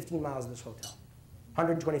within 15 miles of this hotel.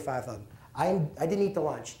 125,000. I didn't eat the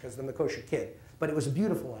lunch because I'm the kosher kid, but it was a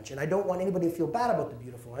beautiful lunch. And I don't want anybody to feel bad about the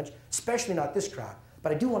beautiful lunch, especially not this crowd.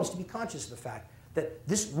 But I do want us to be conscious of the fact that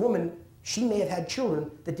this woman, she may have had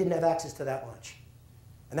children that didn't have access to that lunch.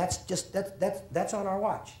 And that's on our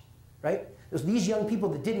watch, right? There's these young people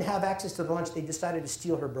that didn't have access to the lunch, they decided to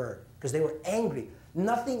steal her bird because they were angry.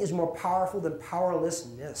 Nothing is more powerful than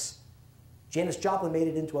powerlessness. Janis Joplin made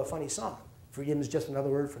it into a funny song. Freedom is just another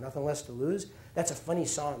word for nothing less to lose. That's a funny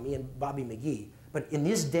song, me and Bobby McGee. But in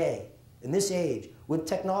this day, in this age, with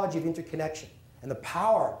technology of interconnection and the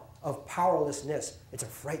power of powerlessness, it's a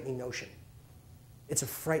frightening notion. It's a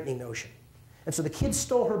frightening notion. And so the kids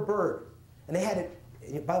stole her bird, and they had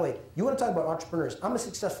it. By the way, you want to talk about entrepreneurs. I'm a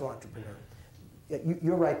successful entrepreneur.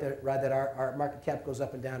 You're right that our market cap goes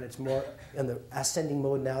up and down. It's more in the ascending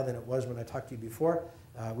mode now than it was when I talked to you before.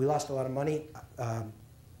 We lost a lot of money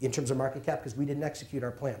in terms of market cap because we didn't execute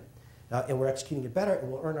our plan. And we're executing it better,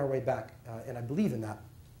 and we'll earn our way back. And I believe in that.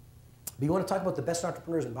 But you want to talk about the best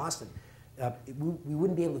entrepreneurs in Boston. We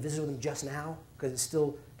wouldn't be able to visit with them just now because it's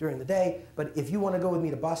still during the day. But if you want to go with me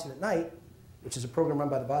to Boston at night, which is a program run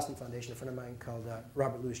by the Boston Foundation, a friend of mine called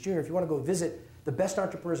Robert Lewis Jr., if you want to go visit the best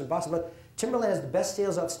entrepreneurs in Boston, look, Timberland has the best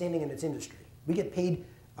sales outstanding in its industry. We get paid,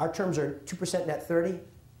 our terms are 2% net 30.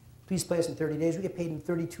 Please pay us in 30 days. We get paid in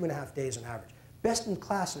 32.5 days on average. Best in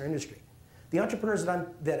class in our industry. The entrepreneurs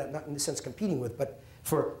that I'm not in this sense competing with, but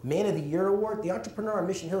for Man of the Year award, the entrepreneur on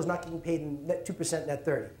Mission Hill is not getting paid in 2% net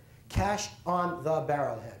 30. Cash on the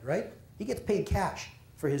barrelhead, right? He gets paid cash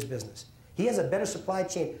for his business. He has a better supply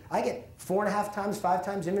chain. I get 4.5 times, 5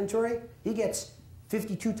 times inventory. He gets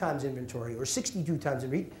 52 times inventory or 62 times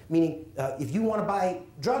inventory, meaning if you want to buy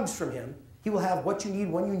drugs from him, he will have what you need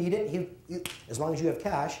when you need it, as long as you have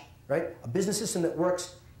cash, right? A business system that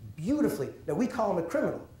works beautifully. Now, we call him a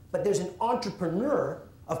criminal, but there's an entrepreneur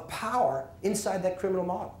of power inside that criminal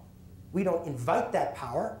model. We don't invite that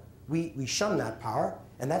power. We shun that power,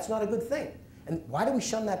 and that's not a good thing. And why do we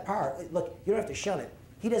shun that power? Look, you don't have to shun it.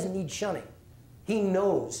 He doesn't need shunning. He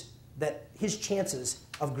knows that his chances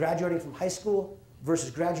of graduating from high school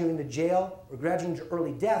versus graduating to jail or graduating to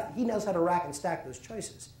early death, he knows how to rack and stack those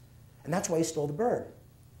choices. And that's why he stole the bird.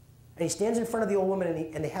 And he stands in front of the old woman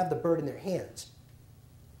and they have the bird in their hands,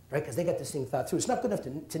 right? Because they got this thing thought through. It's not good enough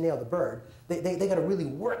to nail the bird. They got to really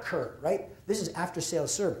work her, right? This is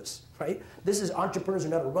after-sales service, right? This is entrepreneurs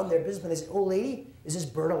who know how to run their business. And they say, old lady, is this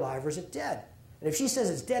bird alive or is it dead? And if she says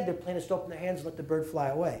it's dead, their plan is to open their hands and let the bird fly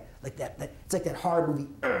away. Like that it's like that horror movie.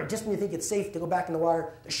 Just when you think it's safe to go back in the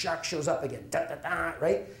water, the shark shows up again. Da, da, da,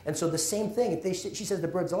 right? And so the same thing, if she says the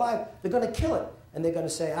bird's alive, they're going to kill it. And they're going to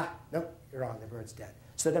say, no, you're wrong, the bird's dead.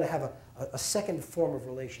 So they're going to have a second form of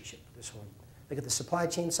relationship with this one. They get the supply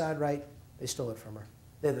chain side right, they stole it from her.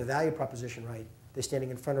 They have the value proposition right. They're standing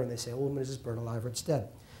in front of her and they say, oh, woman, is this bird alive or it's dead?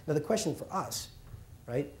 Now the question for us,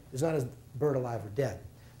 right, is not is bird alive or dead.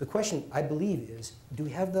 The question, I believe, is do we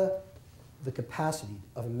have the capacity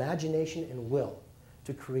of imagination and will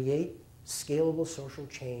to create scalable social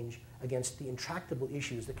change against the intractable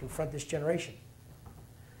issues that confront this generation?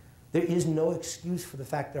 There is no excuse for the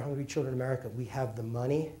fact there are hungry children in America. We have the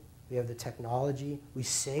money, we have the technology, we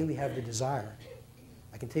say we have the desire.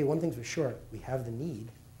 I can tell you one thing for sure, we have the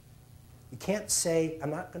need. You can't say, I'm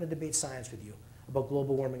not going to debate science with you about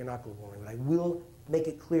global warming or not global warming, but I will make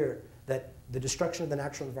it clear that the destruction of the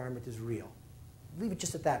natural environment is real. Leave it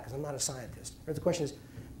just at that, because I'm not a scientist. Right? The question is,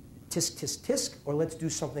 tisk, tisk, tisk, or let's do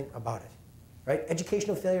something about it. Right?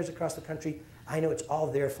 Educational failures across the country, I know it's all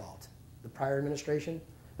their fault, the prior administration.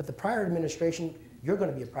 But the prior administration, you're going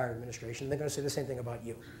to be a prior administration, they're going to say the same thing about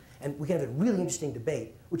you. And we can have a really interesting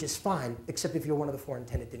debate, which is fine, except if you're one of the 4 in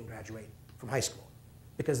 10 that didn't graduate from high school.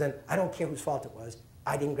 Because then I don't care whose fault it was,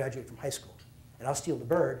 I didn't graduate from high school. And I'll steal the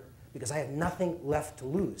bird because I have nothing left to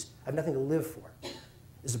lose. I have nothing to live for.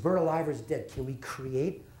 Is the bird alive or is it dead? Can we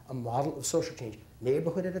create a model of social change,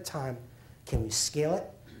 neighborhood at a time? Can we scale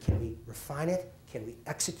it? Can we refine it? Can we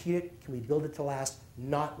execute it? Can we build it to last?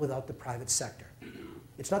 Not without the private sector.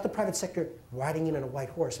 It's not the private sector riding in on a white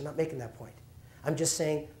horse. I'm not making that point. I'm just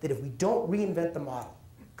saying that if we don't reinvent the model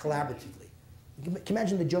collaboratively, can you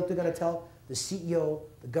imagine the joke they're going to tell? The CEO,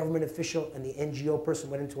 the government official, and the NGO person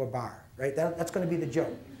went into a bar, right? That's going to be the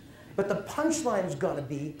joke. But the punchline is going to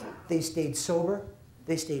be they stayed sober,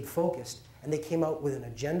 they stayed focused, and they came out with an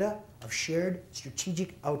agenda of shared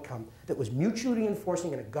strategic outcome that was mutually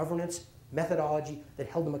reinforcing in a governance methodology that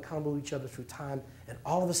held them accountable to each other through time. And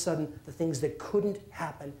all of a sudden, the things that couldn't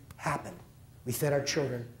happen, happened. We fed our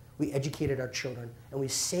children, we educated our children, and we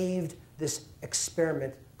saved this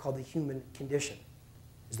experiment called the human condition.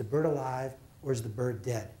 Is the bird alive or is the bird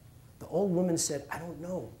dead? The old woman said, I don't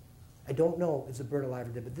know. I don't know if the bird alive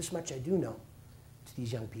or dead, but this much I do know to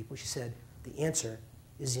these young people. She said, the answer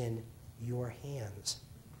is in your hands,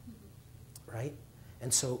 right?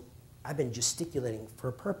 And so I've been gesticulating for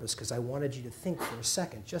a purpose because I wanted you to think for a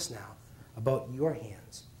second just now about your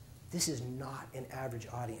hands. This is not an average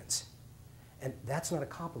audience. And that's not a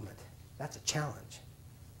compliment. That's a challenge.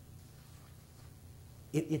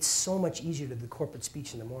 It's so much easier to do the corporate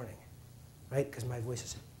speech in the morning, right? Because my voice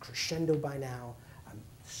is crescendo by now.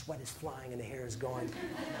 Sweat is flying and the hair is going.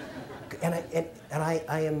 And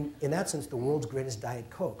I am, in that sense, the world's greatest Diet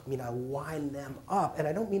Coke. I mean, I line them up, and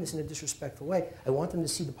I don't mean this in a disrespectful way. I want them to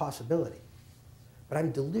see the possibility. But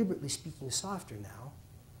I'm deliberately speaking softer now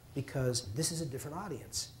because this is a different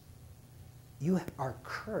audience. You are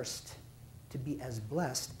cursed to be as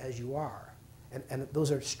blessed as you are. And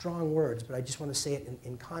those are strong words, but I just want to say it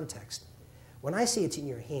in context. When I say it's in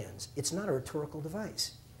your hands, it's not a rhetorical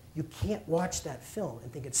device. You can't watch that film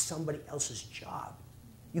and think it's somebody else's job.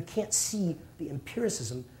 You can't see the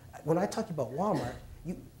empiricism. When I talk about Walmart,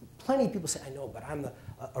 plenty of people say, I know, but I'm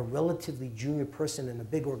a relatively junior person in a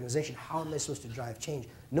big organization. How am I supposed to drive change?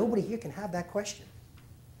 Nobody here can have that question.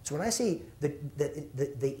 So when I say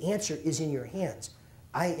the answer is in your hands,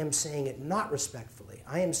 I am saying it not respectfully.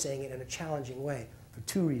 I am saying it in a challenging way for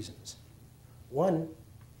 2 reasons. One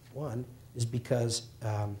is because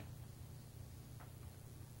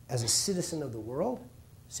as a citizen of the world,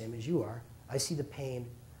 same as you are, I see the pain.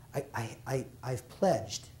 I've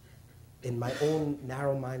pledged in my own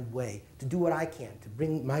narrow-minded way to do what I can to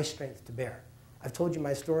bring my strength to bear. I've told you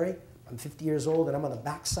my story. I'm 50 years old, and I'm on the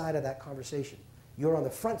back side of that conversation. You're on the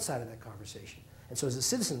front side of that conversation. And so as a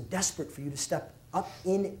citizen, I'm desperate for you to step up,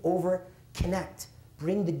 in, over, connect,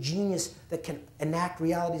 bring the genius that can enact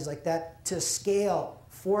realities like that to scale,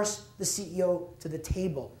 force the CEO to the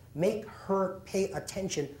table, make her pay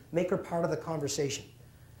attention, make her part of the conversation.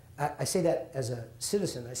 I say that as a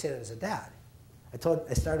citizen, I say that as a dad.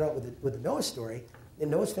 I started out with the Noah story,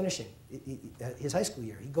 and Noah's finishing his high school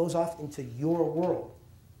year. He goes off into your world.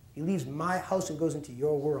 He leaves my house and goes into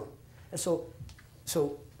your world. And so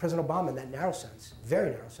President Obama, in that narrow sense,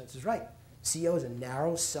 very narrow sense, is right. CEO is a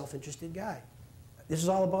narrow, self-interested guy. This is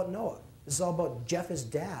all about Noah. This is all about Jeff as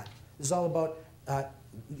dad. This is all about,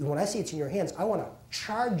 when I say it's in your hands, I want to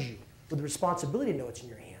charge you with the responsibility to know it's in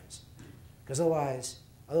your hands. Because otherwise,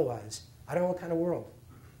 I don't know what kind of world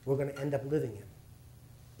we're going to end up living in.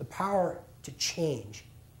 The power to change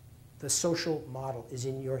the social model is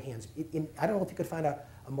in your hands. I don't know if you could find a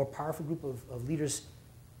more powerful group of leaders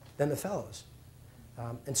than the fellows.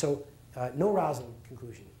 And so, no rousing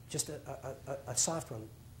conclusion, just a soft one,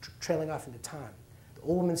 trailing off into time. The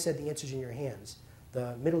old woman said the answer's in your hands.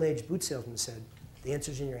 The middle-aged boot salesman said the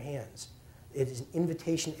answer's in your hands. It is an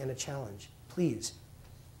invitation and a challenge. Please,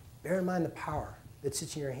 bear in mind the power that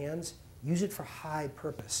sits in your hands. Use it for high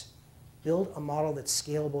purpose. Build a model that's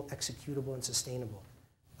scalable, executable, and sustainable.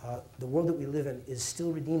 The world that we live in is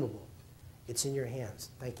still redeemable. It's in your hands.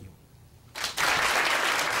 Thank you.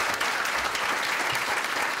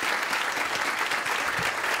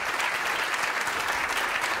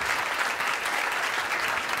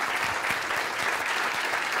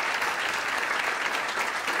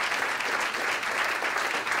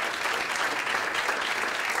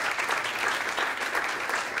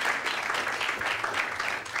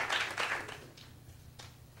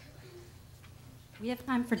 have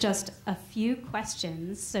time for just a few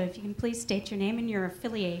questions. So if you can please state your name and your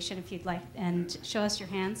affiliation if you'd like, and show us your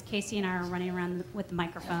hands. Casey and I are running around with the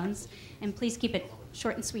microphones. And please keep it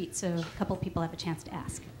short and sweet so a couple people have a chance to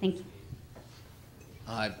ask. Thank you.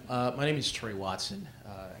 Hi, my name is Trey Watson.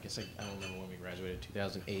 I guess I don't remember when we graduated,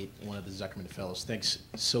 2008, one of the Zuckerman Fellows. Thanks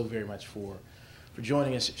so very much for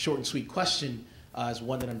joining us. Short and sweet question is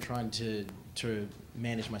one that I'm trying to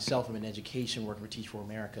manage myself. I'm in education, working for Teach for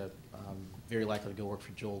America. Very likely to go work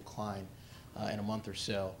for Joel Klein in a month or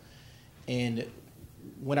so. And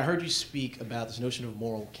when I heard you speak about this notion of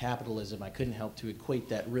moral capitalism, I couldn't help to equate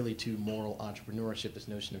that really to moral entrepreneurship, this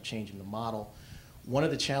notion of changing the model. One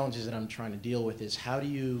of the challenges that I'm trying to deal with is how do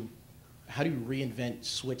you reinvent,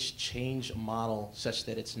 switch, change a model such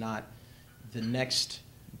that it's not the next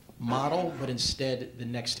model, but instead the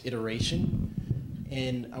next iteration?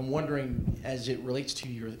 And I'm wondering, as it relates to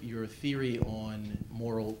your theory on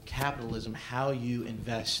moral capitalism, how you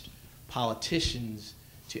invest politicians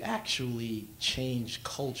to actually change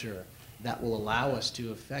culture that will allow us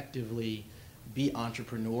to effectively be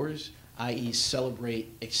entrepreneurs, i.e. celebrate,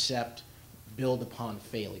 accept, build upon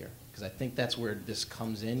failure. Because I think that's where this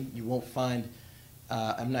comes in. You won't find,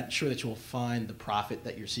 I'm not sure that you will find the profit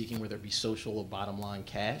that you're seeking, whether it be social or bottom line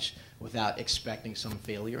cash, without expecting some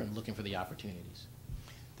failure and looking for the opportunities.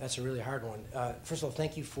 That's a really hard one. First of all,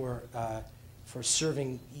 thank you for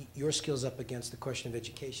serving your skills up against the question of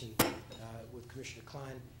education with Commissioner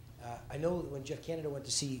Klein. I know that when Jeff Canada went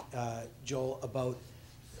to see Joel about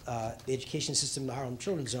the education system in the Harlem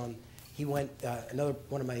Children's Zone, he went, another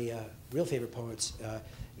one of my real favorite poets,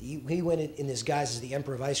 he went in his guise as the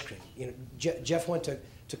Emperor of Ice Cream. You know, Jeff went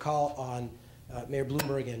to call on Mayor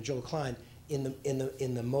Bloomberg and Joel Klein in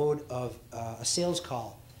the mode of a sales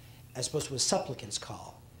call as opposed to a supplicant's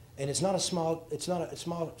call. And it's not a small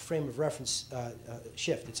frame of reference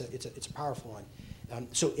shift. It's a powerful one.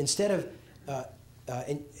 So instead of,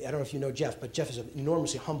 and I don't know if you know Jeff, but Jeff is an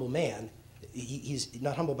enormously humble man. He's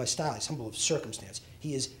not humble by style. He's humble of circumstance.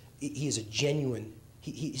 He is a genuine.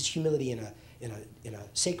 His humility in a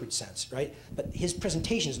sacred sense, right? But his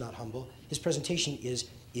presentation is not humble. His presentation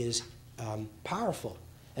is powerful.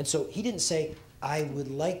 And so he didn't say, I would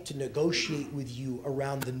like to negotiate with you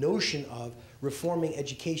around the notion of reforming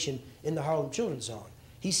education in the Harlem Children's Zone.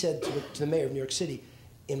 He said to the mayor of New York City,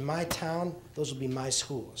 in my town, those will be my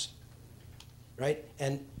schools, right?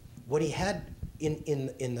 And what he had in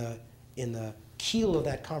the keel of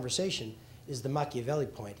that conversation is the Machiavelli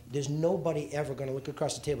point. There's nobody ever going to look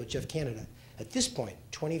across the table at Jeff Canada at this point,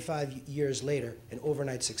 25 years later, an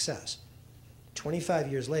overnight success.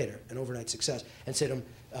 25 years later, an overnight success, and say to him,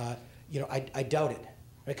 you know, I doubt it,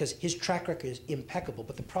 right? Because his track record is impeccable.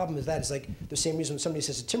 But the problem is that it's like the same reason when somebody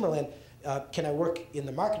says to Timberland, can I work in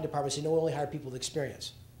the marketing department? I say, no, we only hire people with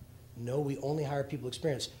experience. No, we only hire people with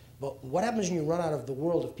experience. But what happens when you run out of the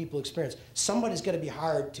world of people experience? Somebody's got to be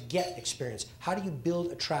hired to get experience. How do you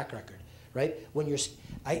build a track record, right? When you're,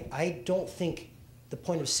 I don't think the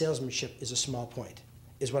point of salesmanship is a small point,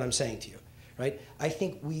 is what I'm saying to you, right? I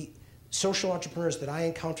think social entrepreneurs that I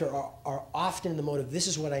encounter are often in the mode of, this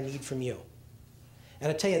is what I need from you. And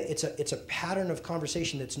I tell you, it's a pattern of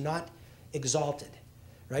conversation that's not exalted,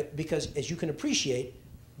 right? Because as you can appreciate,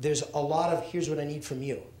 there's a lot of, here's what I need from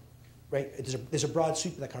you, right? There's a broad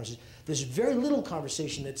sweep of that conversation. There's very little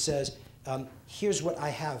conversation that says, here's what I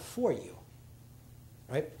have for you,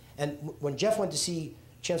 right? And when Jeff went to see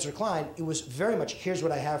Chancellor Klein, it was very much, here's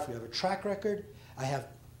what I have for you. I have a track record.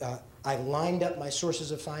 I lined up my sources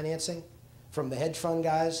of financing from the hedge fund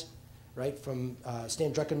guys, right, from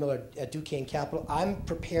Stan Druckenmiller at Duquesne Capital. I'm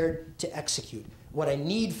prepared to execute. What I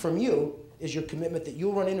need from you is your commitment that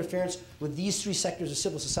you'll run interference with these three sectors of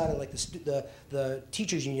civil society, like the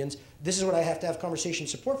teachers' unions. This is what I have to have conversation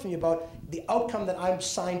support from you about. The outcome that I'm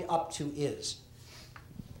signed up to is.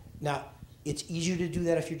 Now, it's easier to do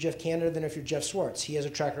that if you're Jeff Canada than if you're Jeff Swartz. He has a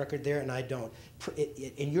track record there, and I don't.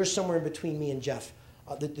 And you're somewhere in between me and Jeff.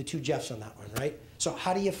 The two Jeffs on that one, right? So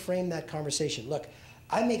how do you frame that conversation? Look,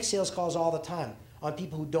 I make sales calls all the time on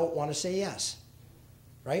people who don't want to say yes,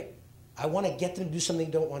 right? I want to get them to do something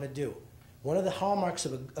they don't want to do. One of the hallmarks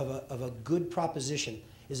of a good proposition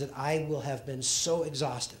is that I will have been so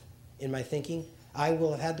exhaustive in my thinking. I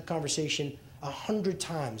will have had the conversation 100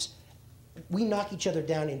 times. We knock each other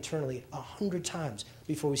down internally 100 times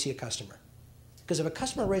before we see a customer. Because if a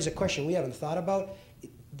customer raises a question we haven't thought about,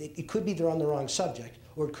 it could be they're on the wrong subject,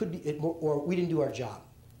 or it could be, or we didn't do our job,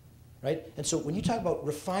 right? And so when you talk about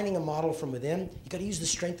refining a model from within, you got to use the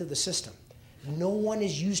strength of the system. No one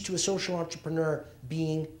is used to a social entrepreneur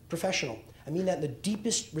being professional. I mean that in the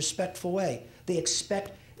deepest respectful way. They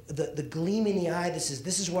expect the gleam in the eye that says,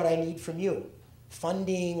 this is what I need from you.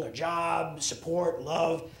 funding, a job, support,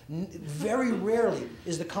 love. Very rarely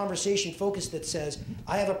is the conversation focused that says,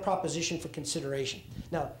 I have a proposition for consideration.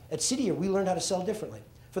 Now, at City Year, we learned how to sell differently.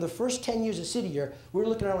 For the first 10 years of City Year, we were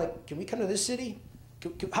looking around like, can we come to this city?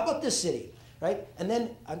 How about this city, right? And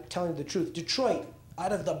then, I'm telling you the truth, Detroit,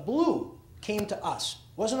 out of the blue, came to us.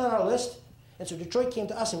 Wasn't on our list, and so Detroit came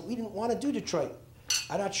to us, and we didn't want to do Detroit.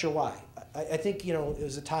 I'm not sure why. I think, you know, it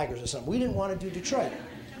was the Tigers or something. We didn't want to do Detroit.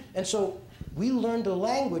 And so we learned a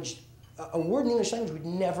language, a word in the English language we'd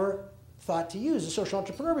never thought to use, a social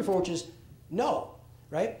entrepreneur before, which is no,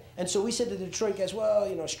 right? And so we said to the Detroit guys, well,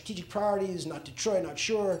 you know, strategic priorities, not Detroit, not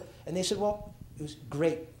sure. And they said, well, it was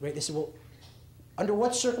great, right? They said, well, under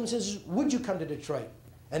what circumstances would you come to Detroit?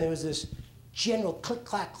 And there was this general click,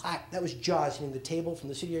 clack, clack. That was jaws hitting the table from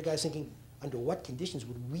the City Year guys thinking, under what conditions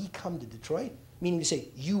would we come to Detroit? Meaning to say,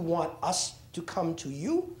 you want us to come to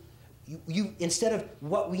you? You instead of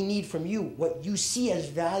what we need from you, what you see as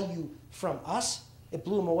value from us, it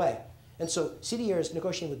blew them away. And so City Year is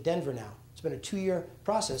negotiating with Denver now. It's been a 2-year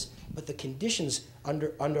process, but the conditions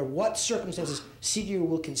under what circumstances City Year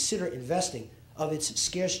will consider investing of its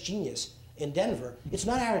scarce genius in Denver, it's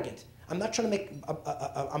not arrogant. I'm not trying to make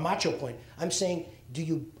a macho point. I'm saying, do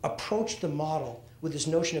you approach the model with this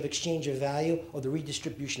notion of exchange of value or the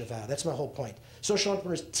redistribution of value? That's my whole point. Social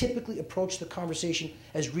entrepreneurs typically approach the conversation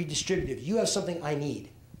as redistributive. You have something I need.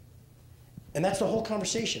 And that's the whole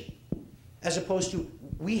conversation. As opposed to,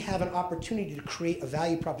 we have an opportunity to create a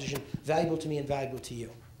value proposition valuable to me and valuable to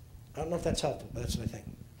you. I don't know if that's helpful, but that's what I think.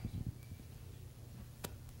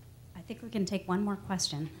 I think we can take one more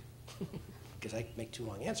question. Because I make too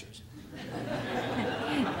long answers.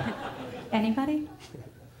 Anybody?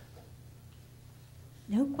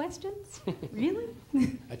 No questions? Really?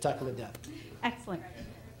 I talk them to death. Excellent.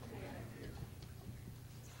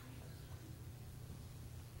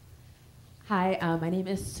 Hi, my name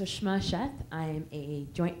is Sushma Sheth. I'm a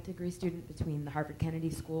joint degree student between the Harvard Kennedy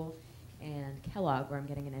School and Kellogg, where I'm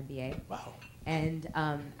getting an MBA. Wow. And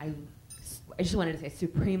I just wanted to say I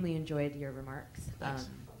supremely enjoyed your remarks. Thanks.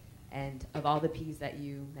 And of all the P's that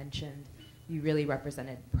you mentioned, you really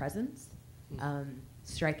represented presence.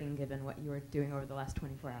 Striking given what you were doing over the last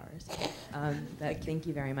 24 hours. Thank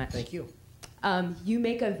you very much. Thank you. You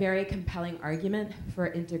make a very compelling argument for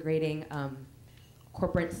integrating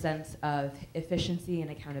corporate sense of efficiency and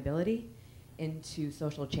accountability into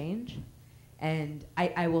social change. And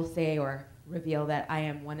I will say or reveal that I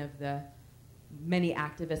am one of the many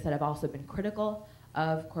activists that have also been critical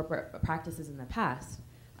of corporate practices in the past.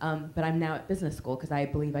 But I'm now at business school because I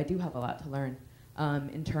believe I do have a lot to learn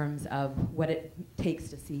in terms of what it takes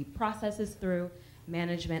to see processes through,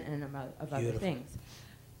 management, and of other things.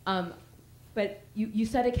 But you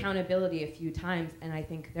said accountability a few times, and I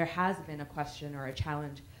think there has been a question or a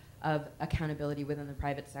challenge of accountability within the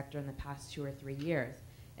private sector in the past 2 or 3 years.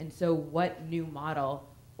 And so what new model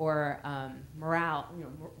or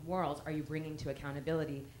morals are you bringing to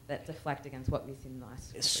accountability that deflect against what we've seen in the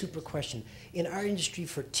last A super question. In our industry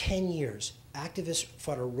for 10 years, activists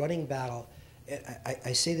fought a running battle.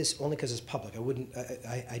 I say this only because it's public.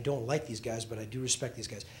 I don't like these guys, but I do respect these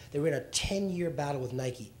guys. They ran a 10-year battle with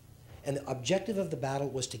Nike. And the objective of the battle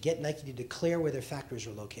was to get Nike to declare where their factories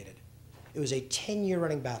were located. It was a 10-year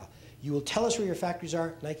running battle. You will tell us where your factories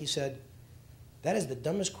are? Nike said, that is the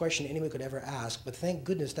dumbest question anyone could ever ask, but thank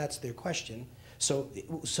goodness that's their question. So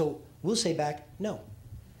we'll say back, no.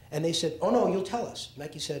 And they said, oh no, you'll tell us.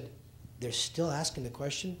 Nike said, they're still asking the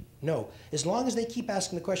question? No. As long as they keep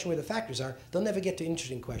asking the question where the factories are, they'll never get to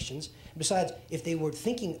interesting questions. Besides, if they were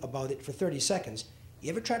thinking about it for 30 seconds, you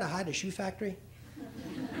ever try to hide a shoe factory?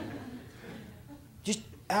 Just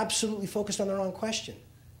absolutely focused on the wrong question,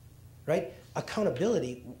 right?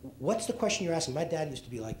 Accountability, what's the question you're asking? My dad used to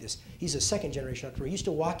be like this. He's a second-generation entrepreneur. He used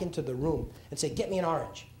to walk into the room and say, get me an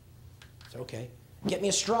orange. I said, okay. Get me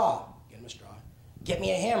a straw. Get him a straw. Get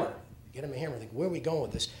me a hammer. Get him a hammer. I think, where are we going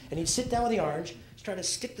with this? And he'd sit down with the orange, try to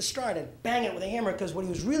stick the straw in and bang it with a hammer, because what he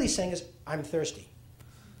was really saying is, I'm thirsty,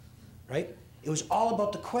 right? It was all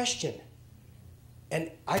about the question.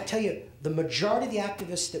 And I tell you, the majority of the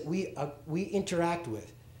activists that we interact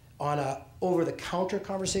with on a over-the-counter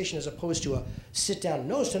conversation as opposed to a sit-down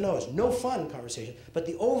nose-to-nose, no fun conversation, but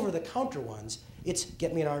the over-the-counter ones, it's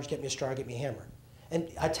get me an orange, get me a straw, get me a hammer. And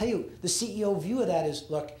I tell you, the CEO view of that is,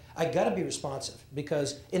 look, I gotta be responsive,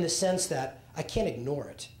 because in the sense that I can't ignore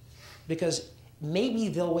it. Because maybe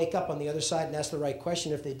they'll wake up on the other side and ask the right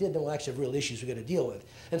question. If they did, then we'll actually have real issues we got to deal with.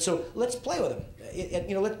 And so let's play with them.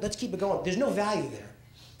 Let's keep it going. There's no value there.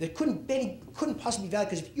 There couldn't possibly be value,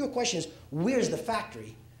 because if your question is, where's the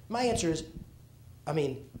factory? My answer is, I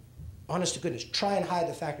mean, honest to goodness, try and hide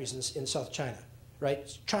the factories in South China.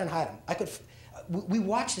 right? Try and hide them. We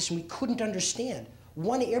watched this and we couldn't understand.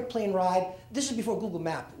 One airplane ride, this is before Google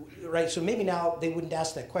Map, right? So maybe now they wouldn't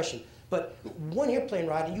ask that question. But one airplane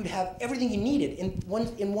ride and you'd have everything you needed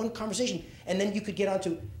in one conversation. And then you could get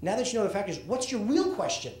onto, now that you know the factors, what's your real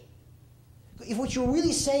question? If what you're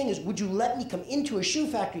really saying is, would you let me come into a shoe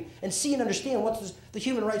factory and see and understand what's the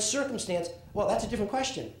human rights circumstance? Well, that's a different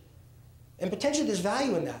question. And potentially there's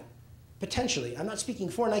value in that. Potentially. I'm not speaking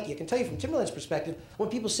for Nike. I can tell you from Timberland's perspective, when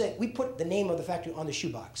people say, we put the name of the factory on the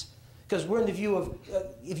shoebox. Because we're in the view of,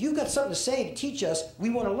 if you've got something to say to teach us, we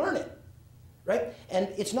want to learn it. Right? And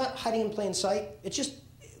it's not hiding in plain sight. It's just,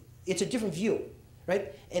 it's a different view.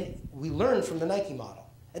 Right? And we learned from the Nike model.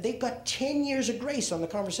 And they've got 10 years of grace on the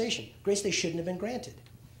conversation. Grace they shouldn't have been granted.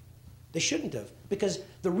 They shouldn't have. Because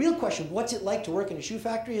the real question, what's it like to work in a shoe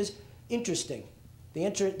factory, is interesting. The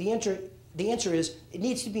answer is, it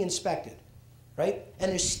needs to be inspected. Right?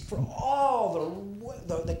 And there's, for all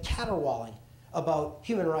the caterwauling about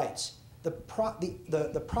human rights,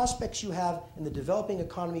 the prospects you have in the developing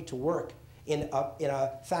economy to work in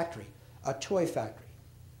a factory, a toy factory,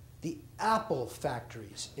 the Apple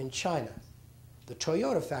factories in China, the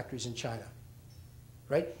Toyota factories in China,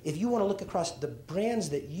 right? If you want to look across the brands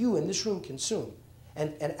that you in this room consume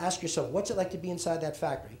and ask yourself, what's it like to be inside that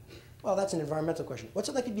factory? Well, that's an environmental question. What's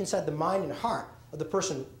it like to be inside the mind and heart of the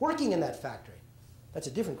person working in that factory? That's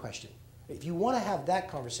a different question. If you want to have that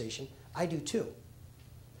conversation, I do too.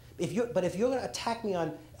 But if you're going to attack me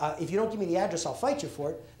on, if you don't give me the address, I'll fight you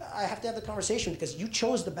for it, I have to have the conversation because you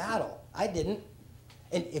chose the battle. I didn't.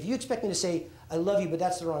 And if you expect me to say, I love you, but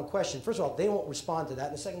that's the wrong question, first of all, they won't respond to that.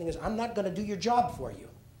 And the second thing is, I'm not going to do your job for you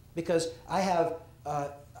because I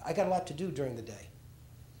got a lot to do during the day.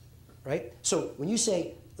 Right? So when you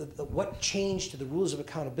say what changed to the rules of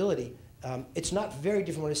accountability, it's not very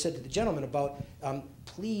different what I said to the gentleman about,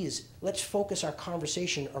 please, let's focus our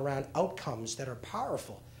conversation around outcomes that are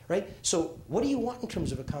powerful. Right? So what do you want in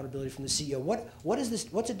terms of accountability from the CEO? What is this?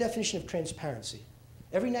 What's a definition of transparency?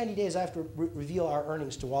 Every 90 days I have to reveal our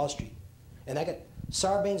earnings to Wall Street. And I got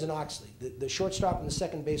Sarbanes and Oxley, the shortstop and the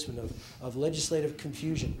second baseman of legislative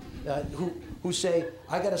confusion, who say,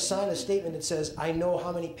 I got to sign a statement that says, I know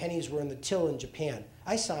how many pennies were in the till in Japan.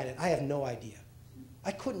 I sign it. I have no idea.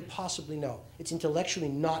 I couldn't possibly know. It's intellectually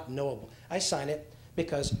not knowable. I sign it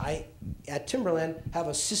because I, at Timberland, have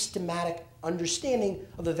a systematic understanding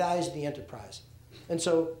of the values of the enterprise. And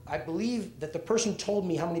so I believe that the person who told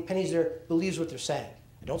me how many pennies there believes what they're saying.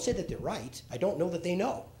 I don't say that they're right. I don't know that they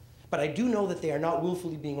know. But I do know that they are not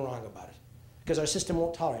willfully being wrong about it. Because our system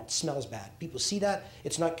won't tolerate it. It smells bad. People see that.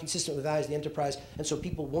 It's not consistent with the values of the enterprise. And so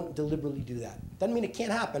people won't deliberately do that. Doesn't mean it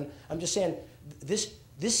can't happen. I'm just saying this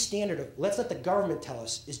standard of let's let the government tell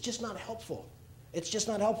us is just not helpful. It's just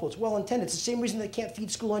not helpful. It's well intended. It's the same reason they can't feed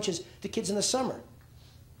school lunches to kids in the summer.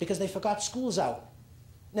 Because they forgot school's out.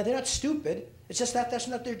 Now, they're not stupid. It's just that that's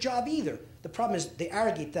not their job either. The problem is they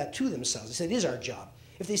arrogate that to themselves. They say it is our job.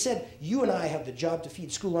 If they said, you and I have the job to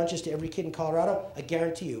feed school lunches to every kid in Colorado, I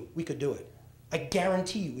guarantee you we could do it. I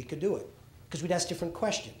guarantee you we could do it. Because we'd ask different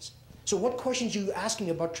questions. So what questions are you asking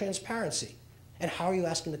about transparency? And how are you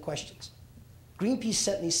asking the questions? Greenpeace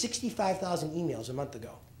sent me 65,000 emails a month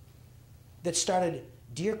ago that started,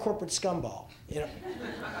 Dear Corporate Scumball. You know?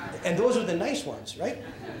 And those are the nice ones, right?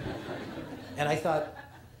 And I thought,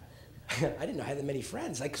 I didn't know I had that many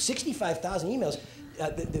friends. Like 65,000 emails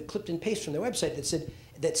that clipped and pasted from their website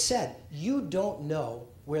that said, you don't know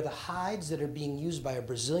where the hides that are being used by a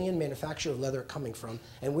Brazilian manufacturer of leather are coming from,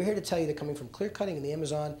 and we're here to tell you they're coming from clear cutting in the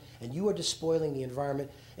Amazon, and you are despoiling the environment,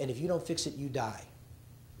 and if you don't fix it, you die.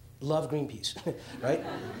 Love Greenpeace, right?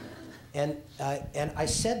 And I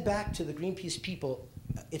said back to the Greenpeace people,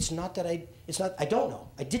 I don't know.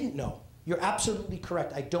 I didn't know. You're absolutely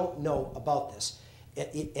correct. I don't know about this.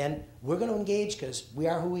 And we're going to engage because we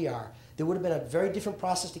are who we are. There would have been a very different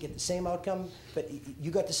process to get the same outcome, but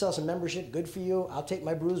you got to sell some membership. Good for you. I'll take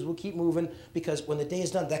my bruise. We'll keep moving because when the day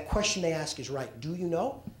is done, that question they ask is right. Do you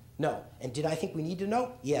know? No. And did I think we need to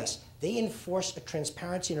know? Yes. They enforced a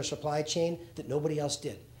transparency in our supply chain that nobody else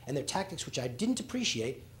did. And their tactics, which I didn't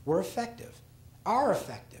appreciate, were effective, are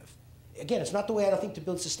effective. Again, it's not the way I don't think to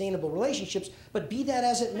build sustainable relationships, but be that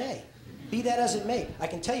as it may. Be that as it may. I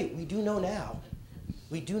can tell you, we do know now.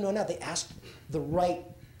 We do know now. They asked the right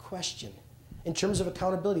question. In terms of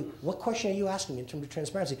accountability, what question are you asking in terms of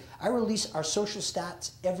transparency? I release our social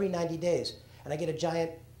stats every 90 days, and I get a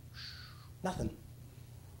giant nothing.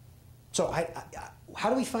 So how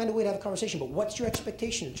do we find a way to have a conversation? But what's your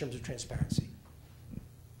expectation in terms of transparency?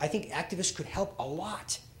 I think activists could help a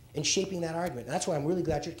lot in shaping that argument. And that's why I'm really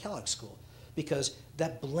glad you're at Kellogg School, because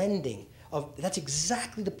that blending that's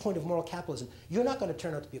exactly the point of moral capitalism. You're not going to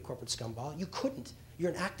turn out to be a corporate scumball. You couldn't.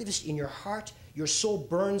 You're an activist in your heart. Your soul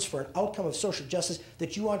burns for an outcome of social justice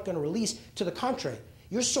that you aren't going to release. To the contrary,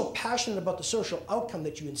 you're so passionate about the social outcome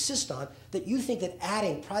that you insist on that you think that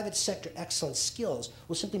adding private sector excellence skills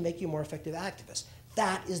will simply make you a more effective activist.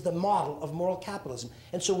 That is the model of moral capitalism.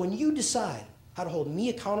 And so when you decide how to hold me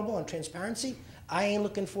accountable on transparency, I ain't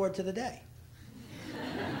looking forward to the day.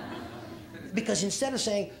 Because instead of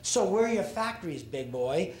saying, so where are your factories, big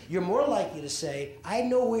boy, you're more likely to say, I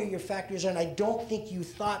know where your factories are, and I don't think you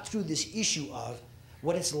thought through this issue of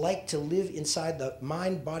what it's like to live inside the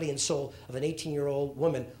mind, body, and soul of an 18-year-old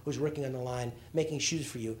woman who's working on the line, making shoes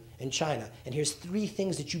for you in China. And here's 3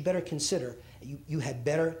 things that you better consider, you had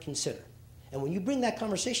better consider. And when you bring that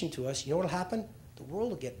conversation to us, you know what'll happen? The world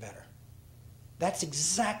will get better. That's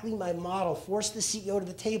exactly my model. Force the CEO to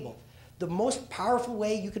the table. The most powerful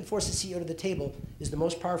way you can force the CEO to the table is the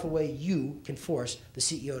most powerful way you can force the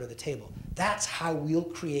CEO to the table. That's how we'll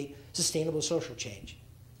create sustainable social change.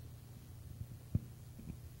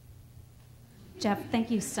 Jeff,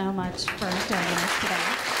 thank you so much for joining us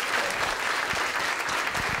today.